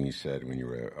to something you said when you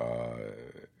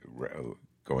were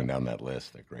going down that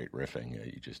list, the great riffing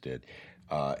you just did,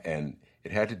 and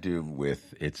it had to do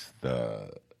with the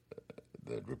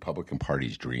Republican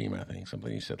Party's dream, I think,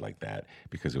 something you said like that,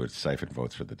 because it would siphon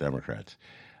votes for the Democrats.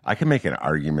 I can make an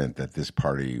argument that this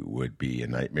party would be a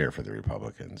nightmare for the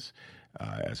Republicans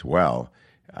as well.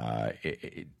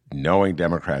 Knowing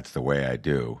Democrats the way I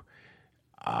do,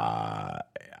 I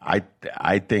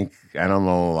think, I don't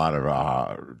know, a lot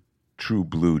of true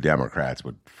blue Democrats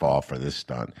would fall for this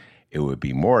stunt. It would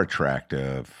be more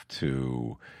attractive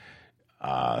to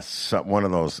one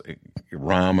of those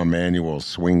Rahm Emanuel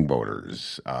swing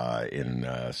voters in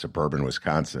suburban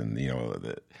Wisconsin.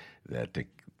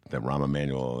 That Rahm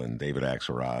Emanuel and David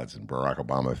Axelrod and Barack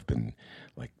Obama have been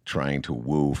like trying to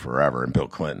woo forever, and Bill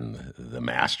Clinton, the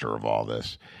master of all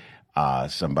this.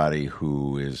 Somebody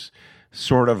who is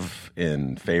sort of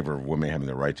in favor of women having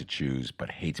the right to choose, but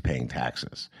hates paying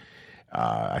taxes.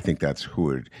 I think that's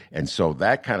who it. And so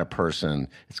that kind of person,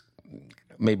 it's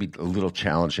maybe a little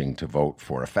challenging to vote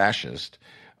for a fascist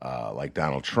like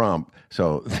Donald Trump.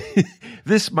 So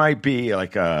this might be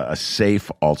like a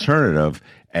safe alternative,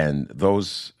 and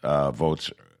those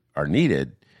votes are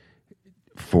needed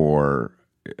for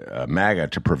MAGA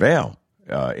to prevail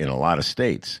in a lot of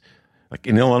states. Like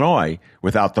in Illinois,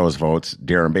 without those votes,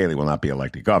 Darren Bailey will not be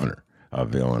elected governor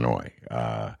of Illinois.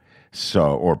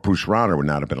 Or Bruce Rauner would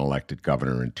not have been elected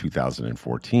governor in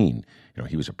 2014.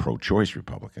 He was a pro-choice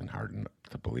Republican, hard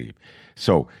to believe.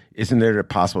 So isn't it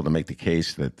possible to make the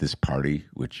case that this party,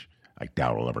 which I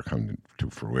doubt will ever come to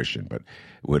fruition, but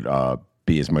would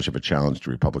be as much of a challenge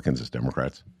to Republicans as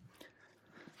Democrats?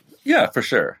 Yeah, for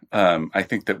sure. I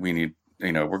think that we need,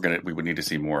 we would need to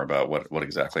see more about what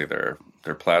exactly their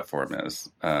platform is.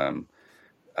 Right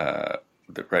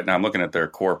now I'm looking at their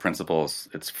core principles.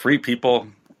 It's free people,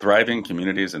 thriving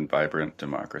communities, and vibrant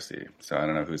democracy. So I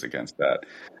don't know who's against that.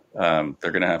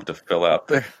 They're going to have to fill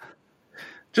out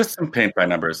just some paint by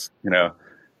numbers,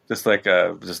 just like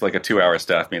a 2-hour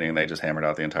staff meeting. They just hammered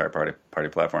out the entire party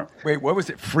platform. Wait, what was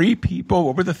it? Free people?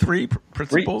 What were the three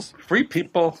principles? Free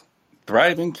people,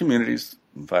 thriving communities,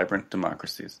 vibrant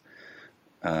democracies.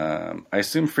 I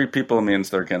assume free people means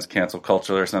they're against cancel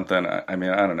culture or something. I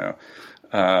mean, I don't know.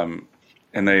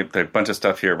 And they have a bunch of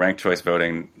stuff here, ranked choice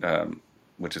voting,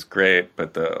 which is great,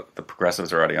 but the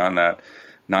progressives are already on that.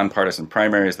 Nonpartisan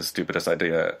primaries, the stupidest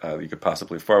idea you could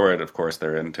possibly forward. Of course,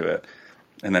 they're into it.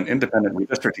 And then independent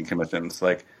redistricting commissions.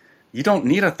 Like, you don't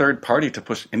need a third party to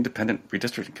push independent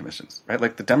redistricting commissions, right?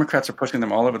 Like, the Democrats are pushing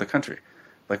them all over the country.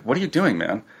 Like, what are you doing,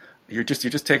 man? You're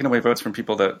just taking away votes from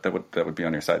people that would be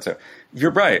on your side. So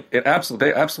you're right. They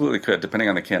absolutely could, depending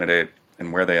on the candidate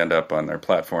and where they end up on their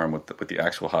platform with the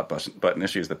actual hot button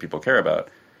issues that people care about.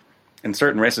 In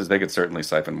certain races, they could certainly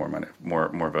siphon more money,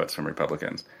 more votes from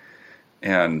Republicans.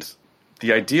 And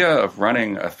the idea of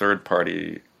running a third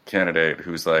party candidate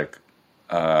who's like,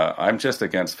 I'm just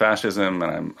against fascism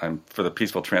and I'm for the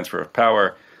peaceful transfer of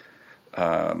power.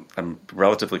 I'm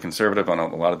relatively conservative on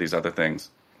a lot of these other things.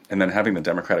 And then having the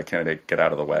Democratic candidate get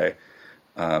out of the way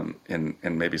in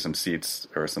maybe some seats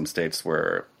or some states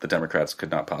where the Democrats could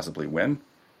not possibly win.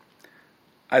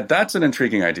 That's an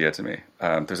intriguing idea to me.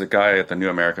 There's a guy at the New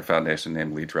America Foundation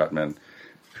named Lee Drutman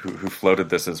who floated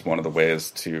this as one of the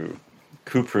ways to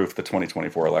coup-proof the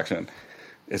 2024 election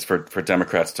is for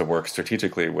Democrats to work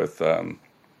strategically with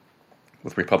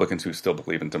Republicans who still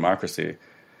believe in democracy,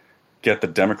 get the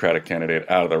Democratic candidate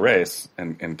out of the race,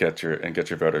 and get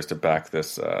your voters to back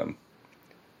this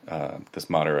this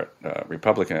moderate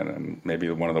Republican. And maybe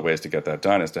one of the ways to get that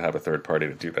done is to have a third party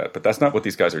to do that. But that's not what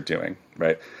these guys are doing,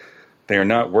 right? They are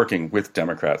not working with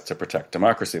Democrats to protect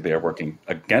democracy. They are working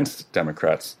against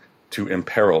Democrats to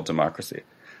imperil democracy.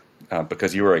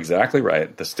 Because you are exactly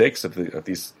right. The stakes of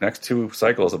these next two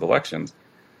cycles of elections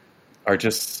are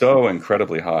just so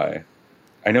incredibly high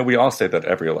I know we all say that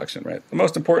every election, right? The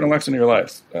most important election of your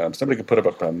lives. Somebody could put up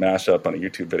a mashup on a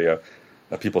YouTube video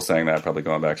of people saying that, probably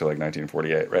going back to like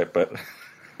 1948, right? But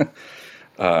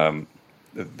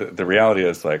the reality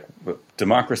is, like,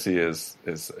 democracy is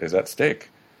at stake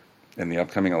in the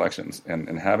upcoming elections,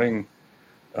 and having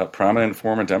a prominent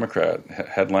former Democrat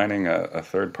headlining a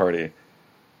third party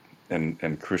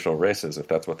in crucial races, if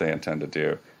that's what they intend to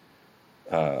do,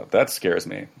 that scares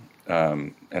me.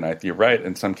 And you're right,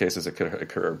 in some cases it could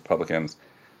occur Republicans.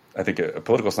 I think a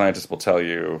political scientist will tell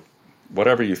you,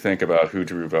 whatever you think about who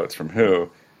drew votes from who,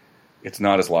 it's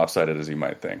not as lopsided as you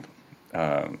might think.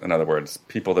 In other words,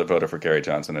 people that voted for Gary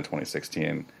Johnson in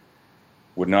 2016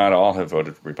 would not all have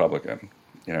voted Republican.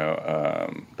 He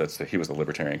was a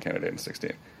libertarian candidate in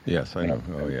 2016. Yes, I know.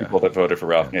 Oh, yeah. People that voted for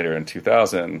Ralph Nader in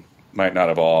 2000 might not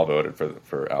have all voted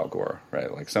for Al Gore,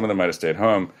 right? Like, some of them might have stayed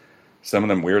home. Some of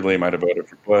them weirdly might have voted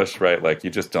for Bush, right? Like, you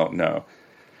just don't know.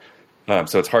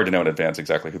 So it's hard to know in advance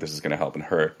exactly who this is going to help and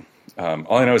hurt.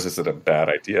 All I know is it's a bad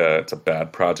idea. It's a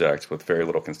bad project with very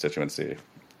little constituency.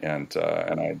 And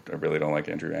I really don't like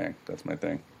Andrew Yang. That's my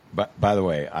thing. But by the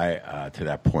way, I to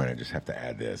that point, I just have to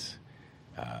add this.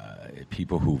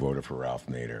 People who voted for Ralph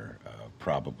Nader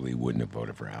probably wouldn't have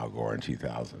voted for Al Gore in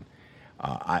 2000.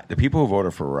 The people who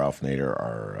voted for Ralph Nader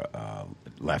are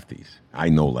lefties. I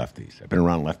know lefties. I've been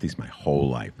around lefties my whole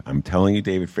life. I'm telling you,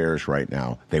 David Faris, right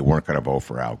now, they weren't going to vote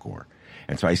for Al Gore.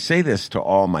 And so I say this to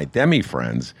all my Demi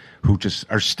friends who just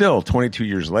are still 22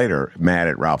 years later mad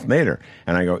at Ralph Nader.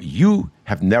 And I go, you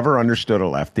have never understood a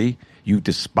lefty. You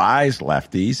despise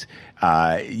lefties.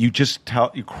 You just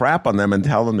you crap on them and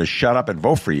tell them to shut up and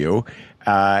vote for you.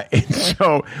 And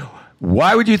so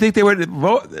why would you think they would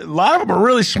vote? A lot of them are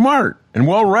really smart and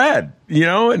well-read,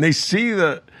 and they see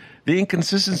the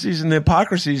inconsistencies and the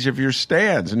hypocrisies of your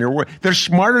stands. And they're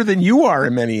smarter than you are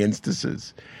in many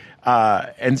instances.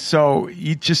 And so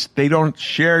they don't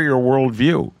share your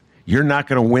worldview. You're not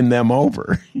going to win them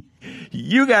over.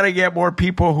 You got to get more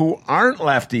people who aren't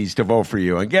lefties to vote for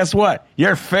you. And guess what?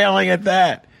 You're failing at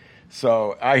that.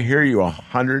 So I hear you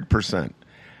 100%.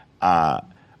 All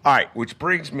right, which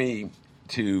brings me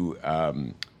to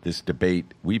this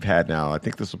debate we've had now. I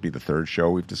think this will be the third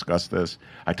show we've discussed this.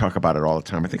 I talk about it all the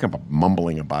time. I think I'm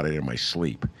mumbling about it in my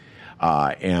sleep.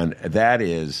 And that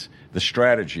is the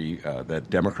strategy that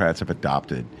Democrats have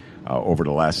adopted over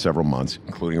the last several months,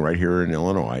 including right here in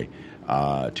Illinois,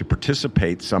 to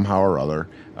participate somehow or other,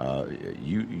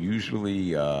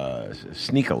 usually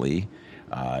sneakily,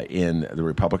 in the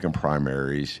Republican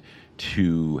primaries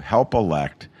to help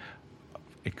elect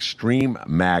extreme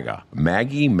MAGA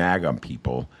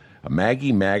people,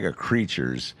 MAGA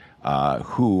creatures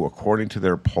who, according to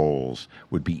their polls,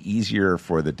 would be easier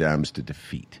for the Dems to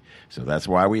defeat. So that's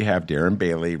why we have Darren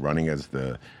Bailey running as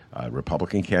the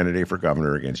Republican candidate for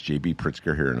governor against J.B.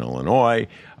 Pritzker here in Illinois.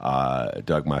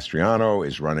 Doug Mastriano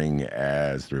is running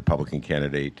as the Republican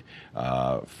candidate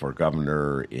for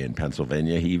governor in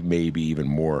Pennsylvania. He may be even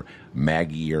more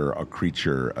Maggie-er a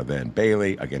creature than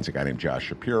Bailey against a guy named Josh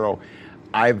Shapiro.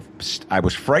 I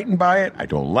was frightened by it. I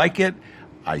don't like it.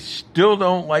 I still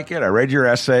don't like it. I read your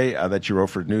essay that you wrote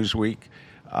for Newsweek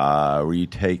where you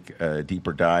take a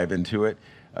deeper dive into it.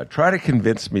 Try to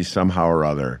convince me somehow or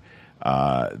other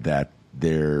that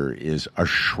there is a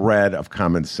shred of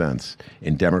common sense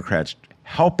in Democrats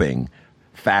helping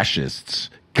fascists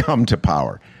come to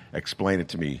power. Explain it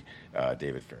to me,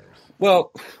 David Faris.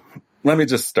 Well, let me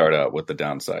just start out with the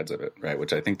downsides of it, right,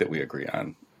 which I think that we agree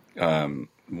on.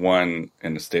 One,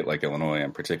 in a state like Illinois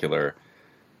in particular,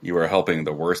 you are helping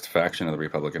the worst faction of the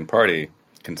Republican Party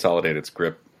consolidate its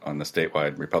grip on the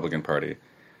statewide Republican Party.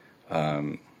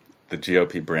 The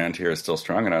GOP brand here is still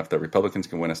strong enough that Republicans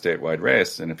can win a statewide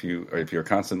race, and if you're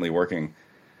constantly working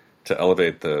to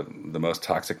elevate the most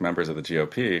toxic members of the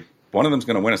GOP, one of them's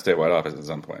going to win a statewide office at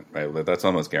some point, right? That's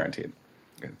almost guaranteed.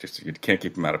 You can't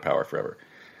keep them out of power forever.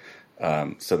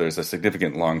 So there's a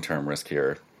significant long-term risk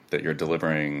here that you're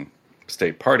delivering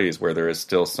state parties where there is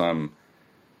still some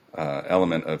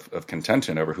element of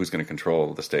contention over who's going to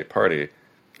control the state party,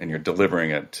 and you're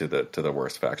delivering it to the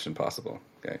worst faction possible.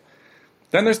 Okay.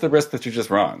 Then there's the risk that you're just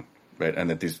wrong, right, and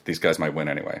that these guys might win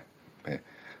anyway. Okay.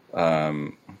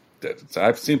 So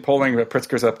I've seen polling that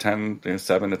Pritzker's up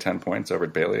 7 to 10 points over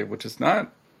at Bailey, which is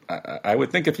not. I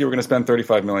would think if you were going to spend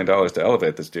 $35 million to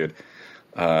elevate this dude,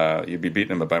 you'd be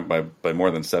beating him by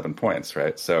more than 7 points,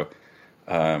 right? So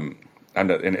in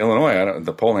Illinois,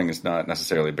 the polling is not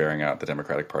necessarily bearing out the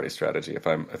Democratic Party strategy. If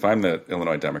I'm the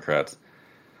Illinois Democrats,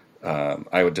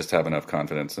 I would just have enough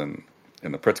confidence in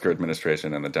the Pritzker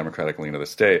administration and the Democratic lean of the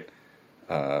state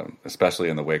especially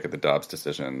in the wake of the Dobbs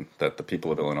decision, that the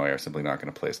people of Illinois are simply not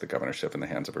going to place the governorship in the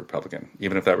hands of a Republican,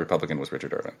 even if that Republican was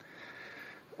Richard Irvin.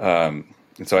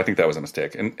 And so I think that was a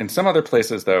mistake. In some other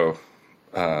places, though,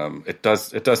 it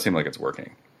does seem like it's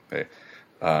working. Okay?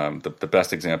 The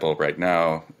best example right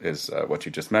now is what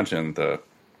you just mentioned, the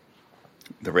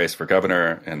race for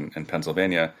governor in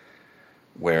Pennsylvania,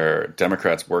 where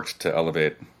Democrats worked to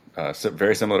elevate,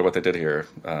 very similar to what they did here.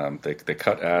 They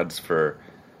cut ads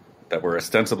that were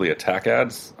ostensibly attack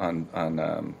ads on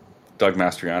Doug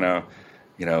Mastriano.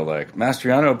 Like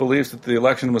Mastriano believes that the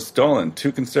election was stolen,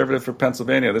 too conservative for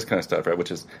Pennsylvania, this kind of stuff, right?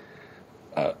 Which is,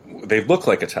 they look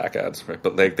like attack ads, right?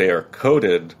 But they are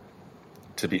coded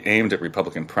to be aimed at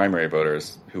Republican primary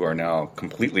voters who are now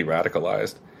completely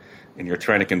radicalized, and you're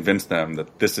trying to convince them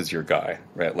that this is your guy,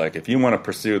 right? Like, if you want to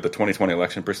pursue the 2020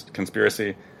 election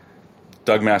conspiracy,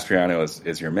 Doug Mastriano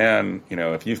is your man.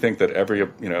 If you think that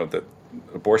that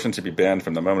abortion should be banned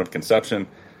from the moment of conception,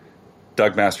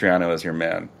 Doug Mastriano is your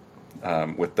man.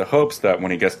 With the hopes that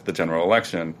when he gets to the general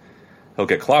election, he'll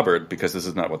get clobbered, because this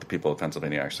is not what the people of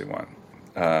Pennsylvania actually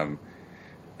want.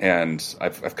 And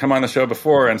I've come on the show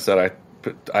before and said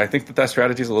I think that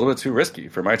strategy is a little bit too risky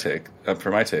for my taste,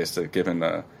 given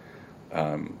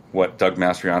what Doug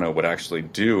Mastriano would actually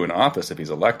do in office if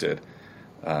he's elected.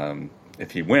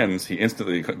 If he wins, he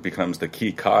instantly becomes the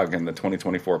key cog in the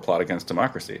 2024 plot against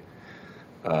democracy.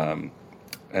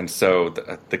 And so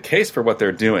the case for what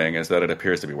they're doing is that it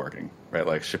appears to be working, right?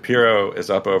 Like, Shapiro is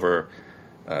up over,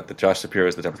 Josh Shapiro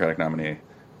is the Democratic nominee.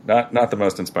 Not the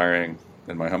most inspiring,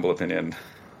 in my humble opinion,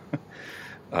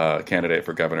 candidate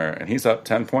for governor, and he's up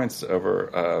 10 points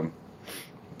over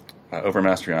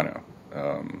Mastriano.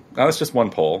 Now, that's just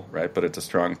one poll, right? But it's a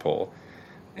strong poll.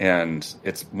 And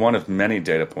it's one of many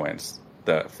data points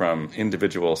that from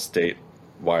individual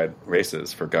statewide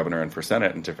races for governor and for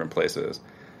Senate in different places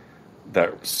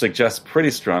that suggests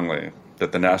pretty strongly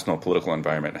that the national political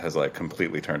environment has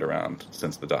completely turned around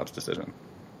since the Dobbs decision.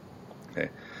 Okay.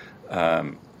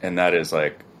 And that is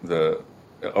a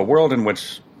world in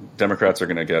which Democrats are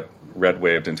going to get red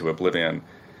waved into oblivion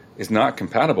is not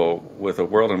compatible with a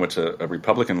world in which a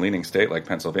Republican-leaning state like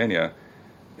Pennsylvania,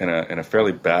 in a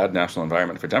fairly bad national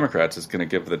environment for Democrats, is going to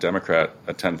give the Democrat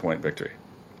a 10-point victory.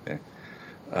 Okay?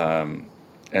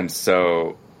 And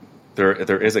so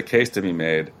there is a case to be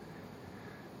made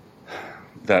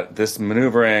that this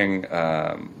maneuvering,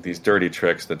 these dirty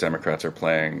tricks that Democrats are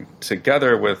playing,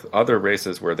 together with other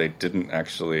races where they didn't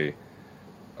actually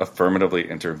affirmatively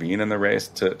intervene in the race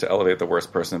to elevate the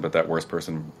worst person, but that worst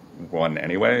person won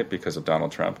anyway because of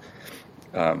Donald Trump.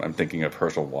 I'm thinking of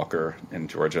Herschel Walker in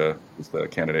Georgia, who's the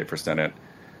candidate for Senate,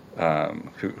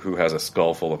 who has a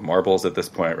skull full of marbles at this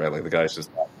point, right? Like, the guy's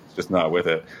just not with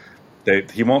it.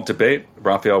 He won't debate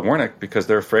Raphael Warnock because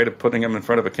they're afraid of putting him in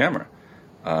front of a camera.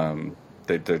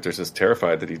 They're just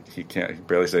terrified that he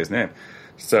barely say his name.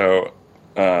 So,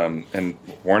 and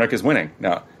Warnock is winning.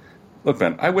 Now, look,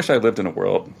 Ben, I wish I lived in a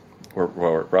world where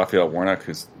Raphael Warnock,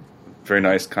 who's a very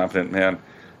nice, confident man,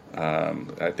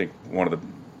 I think one of the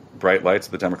bright lights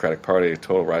of the Democratic Party, a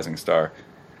total rising star.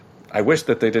 I wish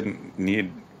that they didn't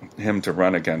need him to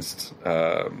run against,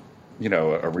 a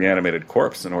reanimated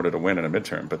corpse in order to win in a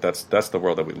midterm. But that's the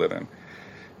world that we live in.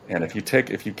 And if you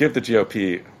give the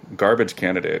GOP garbage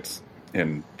candidates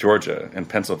in Georgia and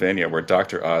Pennsylvania, where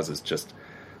Dr. Oz is just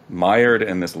mired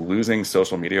in this losing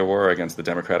social media war against the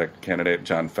Democratic candidate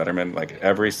John Fetterman, like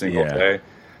every single day,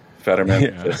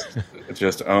 Fetterman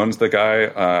just owns the guy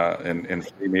in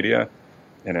free media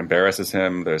and embarrasses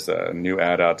him. There's a new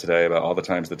ad out today about all the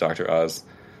times that Dr. Oz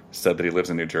said that he lives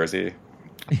in New Jersey.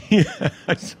 Yeah,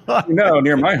 I saw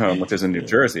near my home, which is in New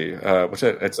Jersey,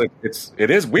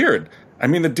 it is weird. I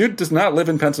mean, the dude does not live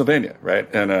in Pennsylvania, right?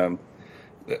 And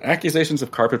the accusations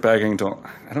of carpetbagging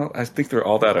I think they're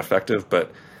all that effective,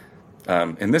 but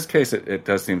in this case, it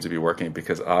does seem to be working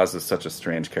because Oz is such a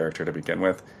strange character to begin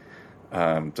with.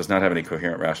 Does not have any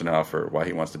coherent rationale for why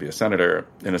he wants to be a senator,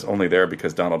 and is only there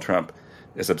because Donald Trump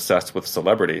is obsessed with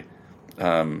celebrity.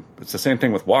 It's the same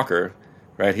thing with Walker.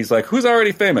 Right, he's like, who's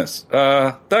already famous?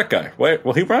 That guy. Wait,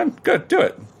 will he run? Good, do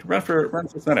it. Run for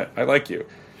Senate. I like you.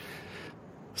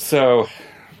 So,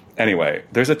 anyway,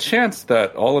 there's a chance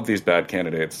that all of these bad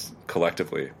candidates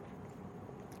collectively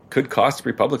could cost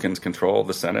Republicans control of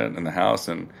the Senate and the House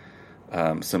and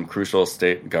some crucial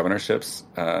state governorships.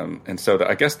 And so,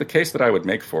 I guess the case that I would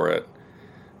make for it,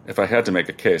 if I had to make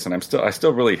a case, and I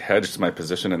still really hedged my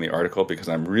position in the article because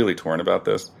I'm really torn about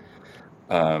this.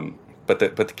 But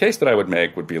the case that I would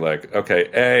make would be like,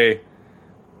 okay,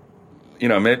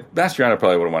 Mastriano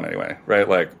probably would have won anyway, right?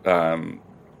 Like,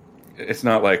 it's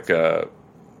not like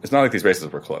it's not like these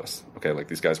races were close. Okay, like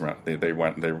these guys were not, they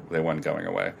weren't going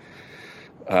away.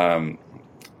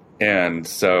 And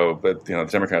so, but the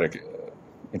Democratic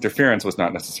interference was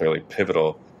not necessarily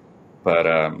pivotal, but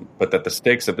that the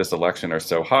stakes of this election are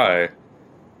so high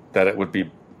that it would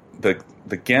be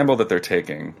the gamble that they're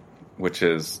taking, which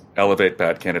is elevate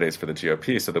bad candidates for the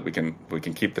GOP so that we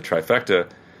can keep the trifecta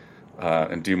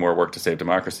and do more work to save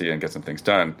democracy and get some things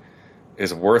done,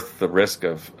 is worth the risk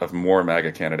of more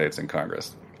MAGA candidates in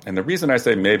Congress. And the reason I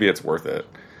say maybe it's worth it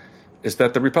is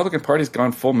that the Republican Party's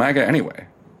gone full MAGA anyway.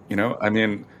 I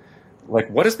mean, like,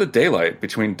 what is the daylight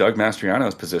between Doug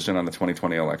Mastriano's position on the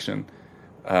 2020 election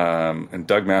and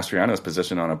Doug Mastriano's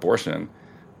position on abortion?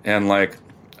 And, like,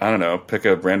 I don't know, pick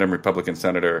a random Republican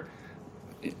senator,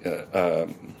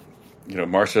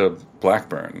 Marsha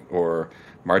Blackburn or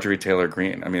Marjorie Taylor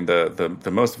Greene. I mean,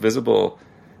 the most visible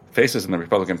faces in the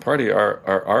Republican Party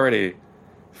are already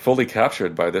fully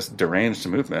captured by this deranged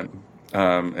movement.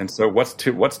 And so what's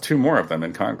two more of them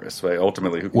in Congress? Right?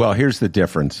 Ultimately, well, here's the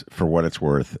difference for what it's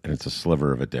worth, and it's a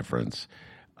sliver of a difference.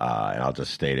 And I'll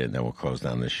just state it, and then we'll close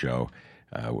down this show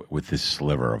with this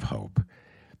sliver of hope.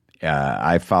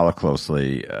 I follow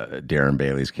closely Darren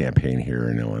Bailey's campaign here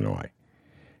in Illinois.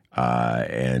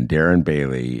 And Darren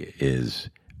Bailey is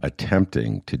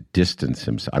attempting to distance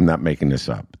himself. I'm not making this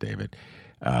up, David.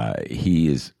 He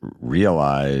has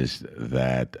realized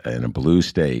that in a blue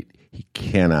state, he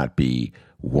cannot be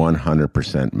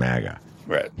 100% MAGA.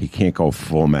 Right. He can't go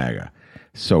full MAGA.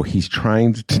 So he's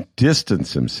trying to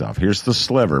distance himself. Here's the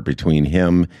sliver between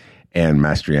him and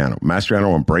Mastriano.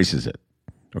 Mastriano embraces it.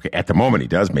 Okay, at the moment he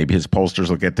does. Maybe his pollsters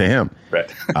will get to him. Right.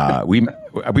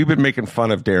 We've been making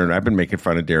fun of Darren. I've been making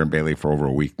fun of Darren Bailey for over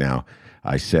a week now.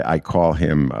 I call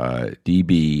him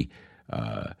DB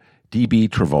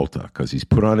Travolta because he's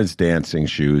put on his dancing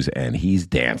shoes and he's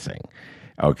dancing.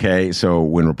 Okay, so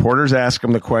when reporters ask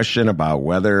him the question about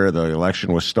whether the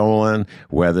election was stolen,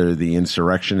 whether the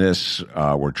insurrectionists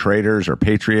were traitors or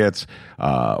patriots,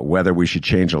 whether we should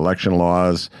change election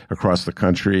laws across the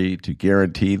country to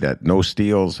guarantee that no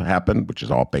steals happen, which is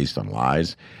all based on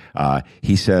lies,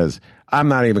 he says, I'm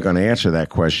not even going to answer that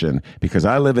question because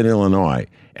I live in Illinois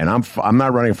and I'm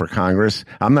not running for Congress.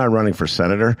 I'm not running for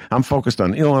senator. I'm focused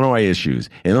on Illinois issues,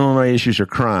 and Illinois issues are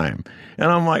crime.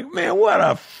 And I'm like, man,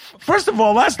 first of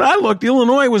all, last I looked,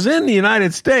 Illinois was in the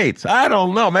United States. I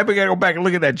don't know. Maybe I got to go back and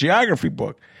look at that geography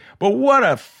book. But what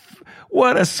a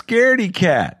scaredy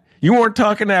cat. You weren't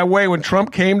talking that way when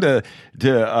Trump came to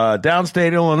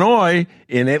downstate Illinois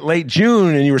in late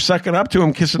June, and you were sucking up to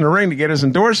him, kissing the ring to get his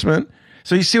endorsement.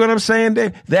 So you see what I'm saying,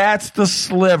 Dave? That's the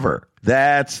sliver.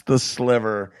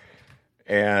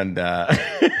 And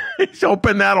he's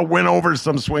hoping that'll win over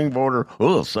some swing voter.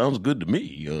 Oh, sounds good to me.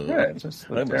 Yeah, just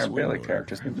the Darren Bailey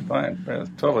character seems fine.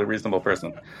 Totally reasonable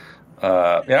person.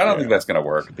 I don't think that's going to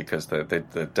work because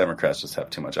the Democrats just have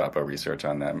too much Oppo research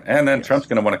on them. And then Trump's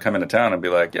going to want to come into town and be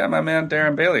like, yeah, my man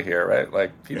Darren Bailey here, right?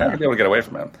 Like, you're not going to be able to get away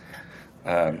from him.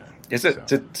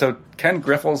 So Ken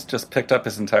Griffles just picked up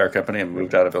his entire company and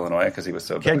moved out of Illinois because he was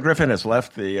so bad? Ken Griffin has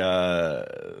left the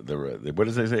what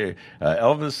does they say?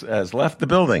 Elvis has left the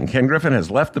building. Ken Griffin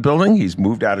has left the building. He's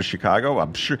moved out of Chicago.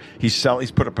 I'm sure he's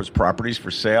put up his properties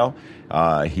for sale.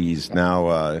 He's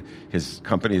now his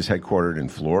company is headquartered in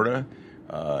Florida.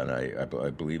 And I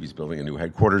believe he's building a new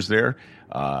headquarters there.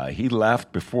 He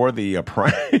left before the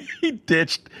he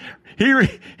ditched.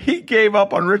 He gave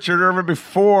up on Richard Irvin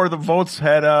before the votes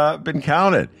had been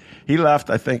counted. He left,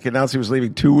 I think, announced he was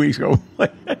leaving 2 weeks ago.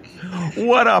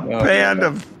 What a band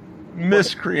of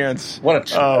miscreants. What a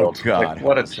child. Oh, God.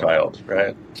 What a child,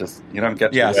 right? Just, you don't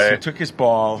get to Yes, he took his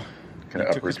ball.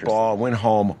 Went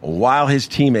home while his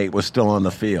teammate was still on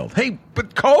the field. Hey,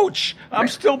 but coach, I'm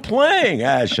still playing.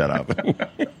 Shut up.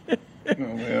 Oh,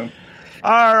 man.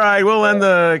 All right, we'll end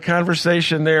the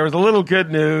conversation there with a little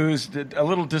good news, a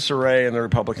little disarray in the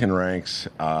Republican ranks,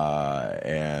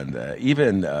 and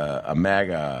even a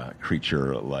MAGA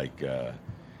creature like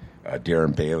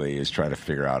Darren Bailey is trying to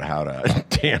figure out how to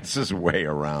dance his way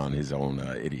around his own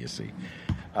idiocy.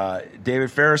 David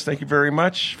Faris, thank you very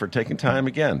much for taking time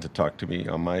again to talk to me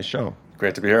on my show.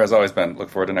 Great to be here, as always, Ben. Look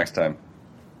forward to next time.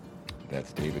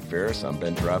 That's David Faris. I'm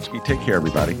Ben Joravsky. Take care,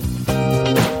 everybody.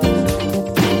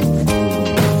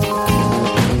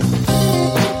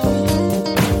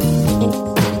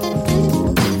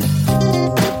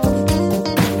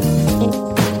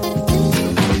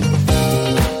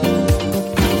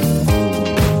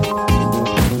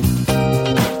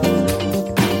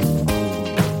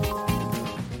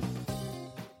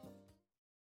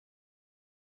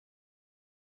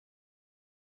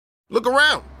 Look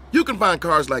around. You can find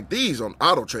cars like these on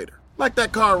AutoTrader, like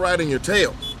that car right in your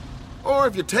tail. Or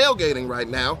if you're tailgating right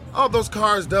now, all those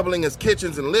cars doubling as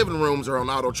kitchens and living rooms are on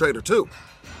AutoTrader too.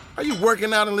 Are you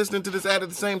working out and listening to this ad at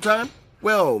the same time?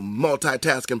 Well,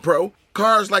 multitasking pro,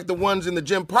 cars like the ones in the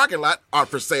gym parking lot are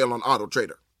for sale on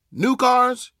AutoTrader. New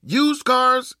cars, used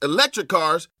cars, electric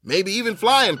cars, maybe even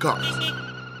flying cars.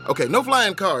 Okay, no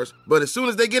flying cars, but as soon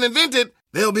as they get invented,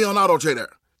 they'll be on AutoTrader.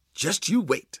 Just you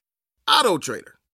wait. AutoTrader.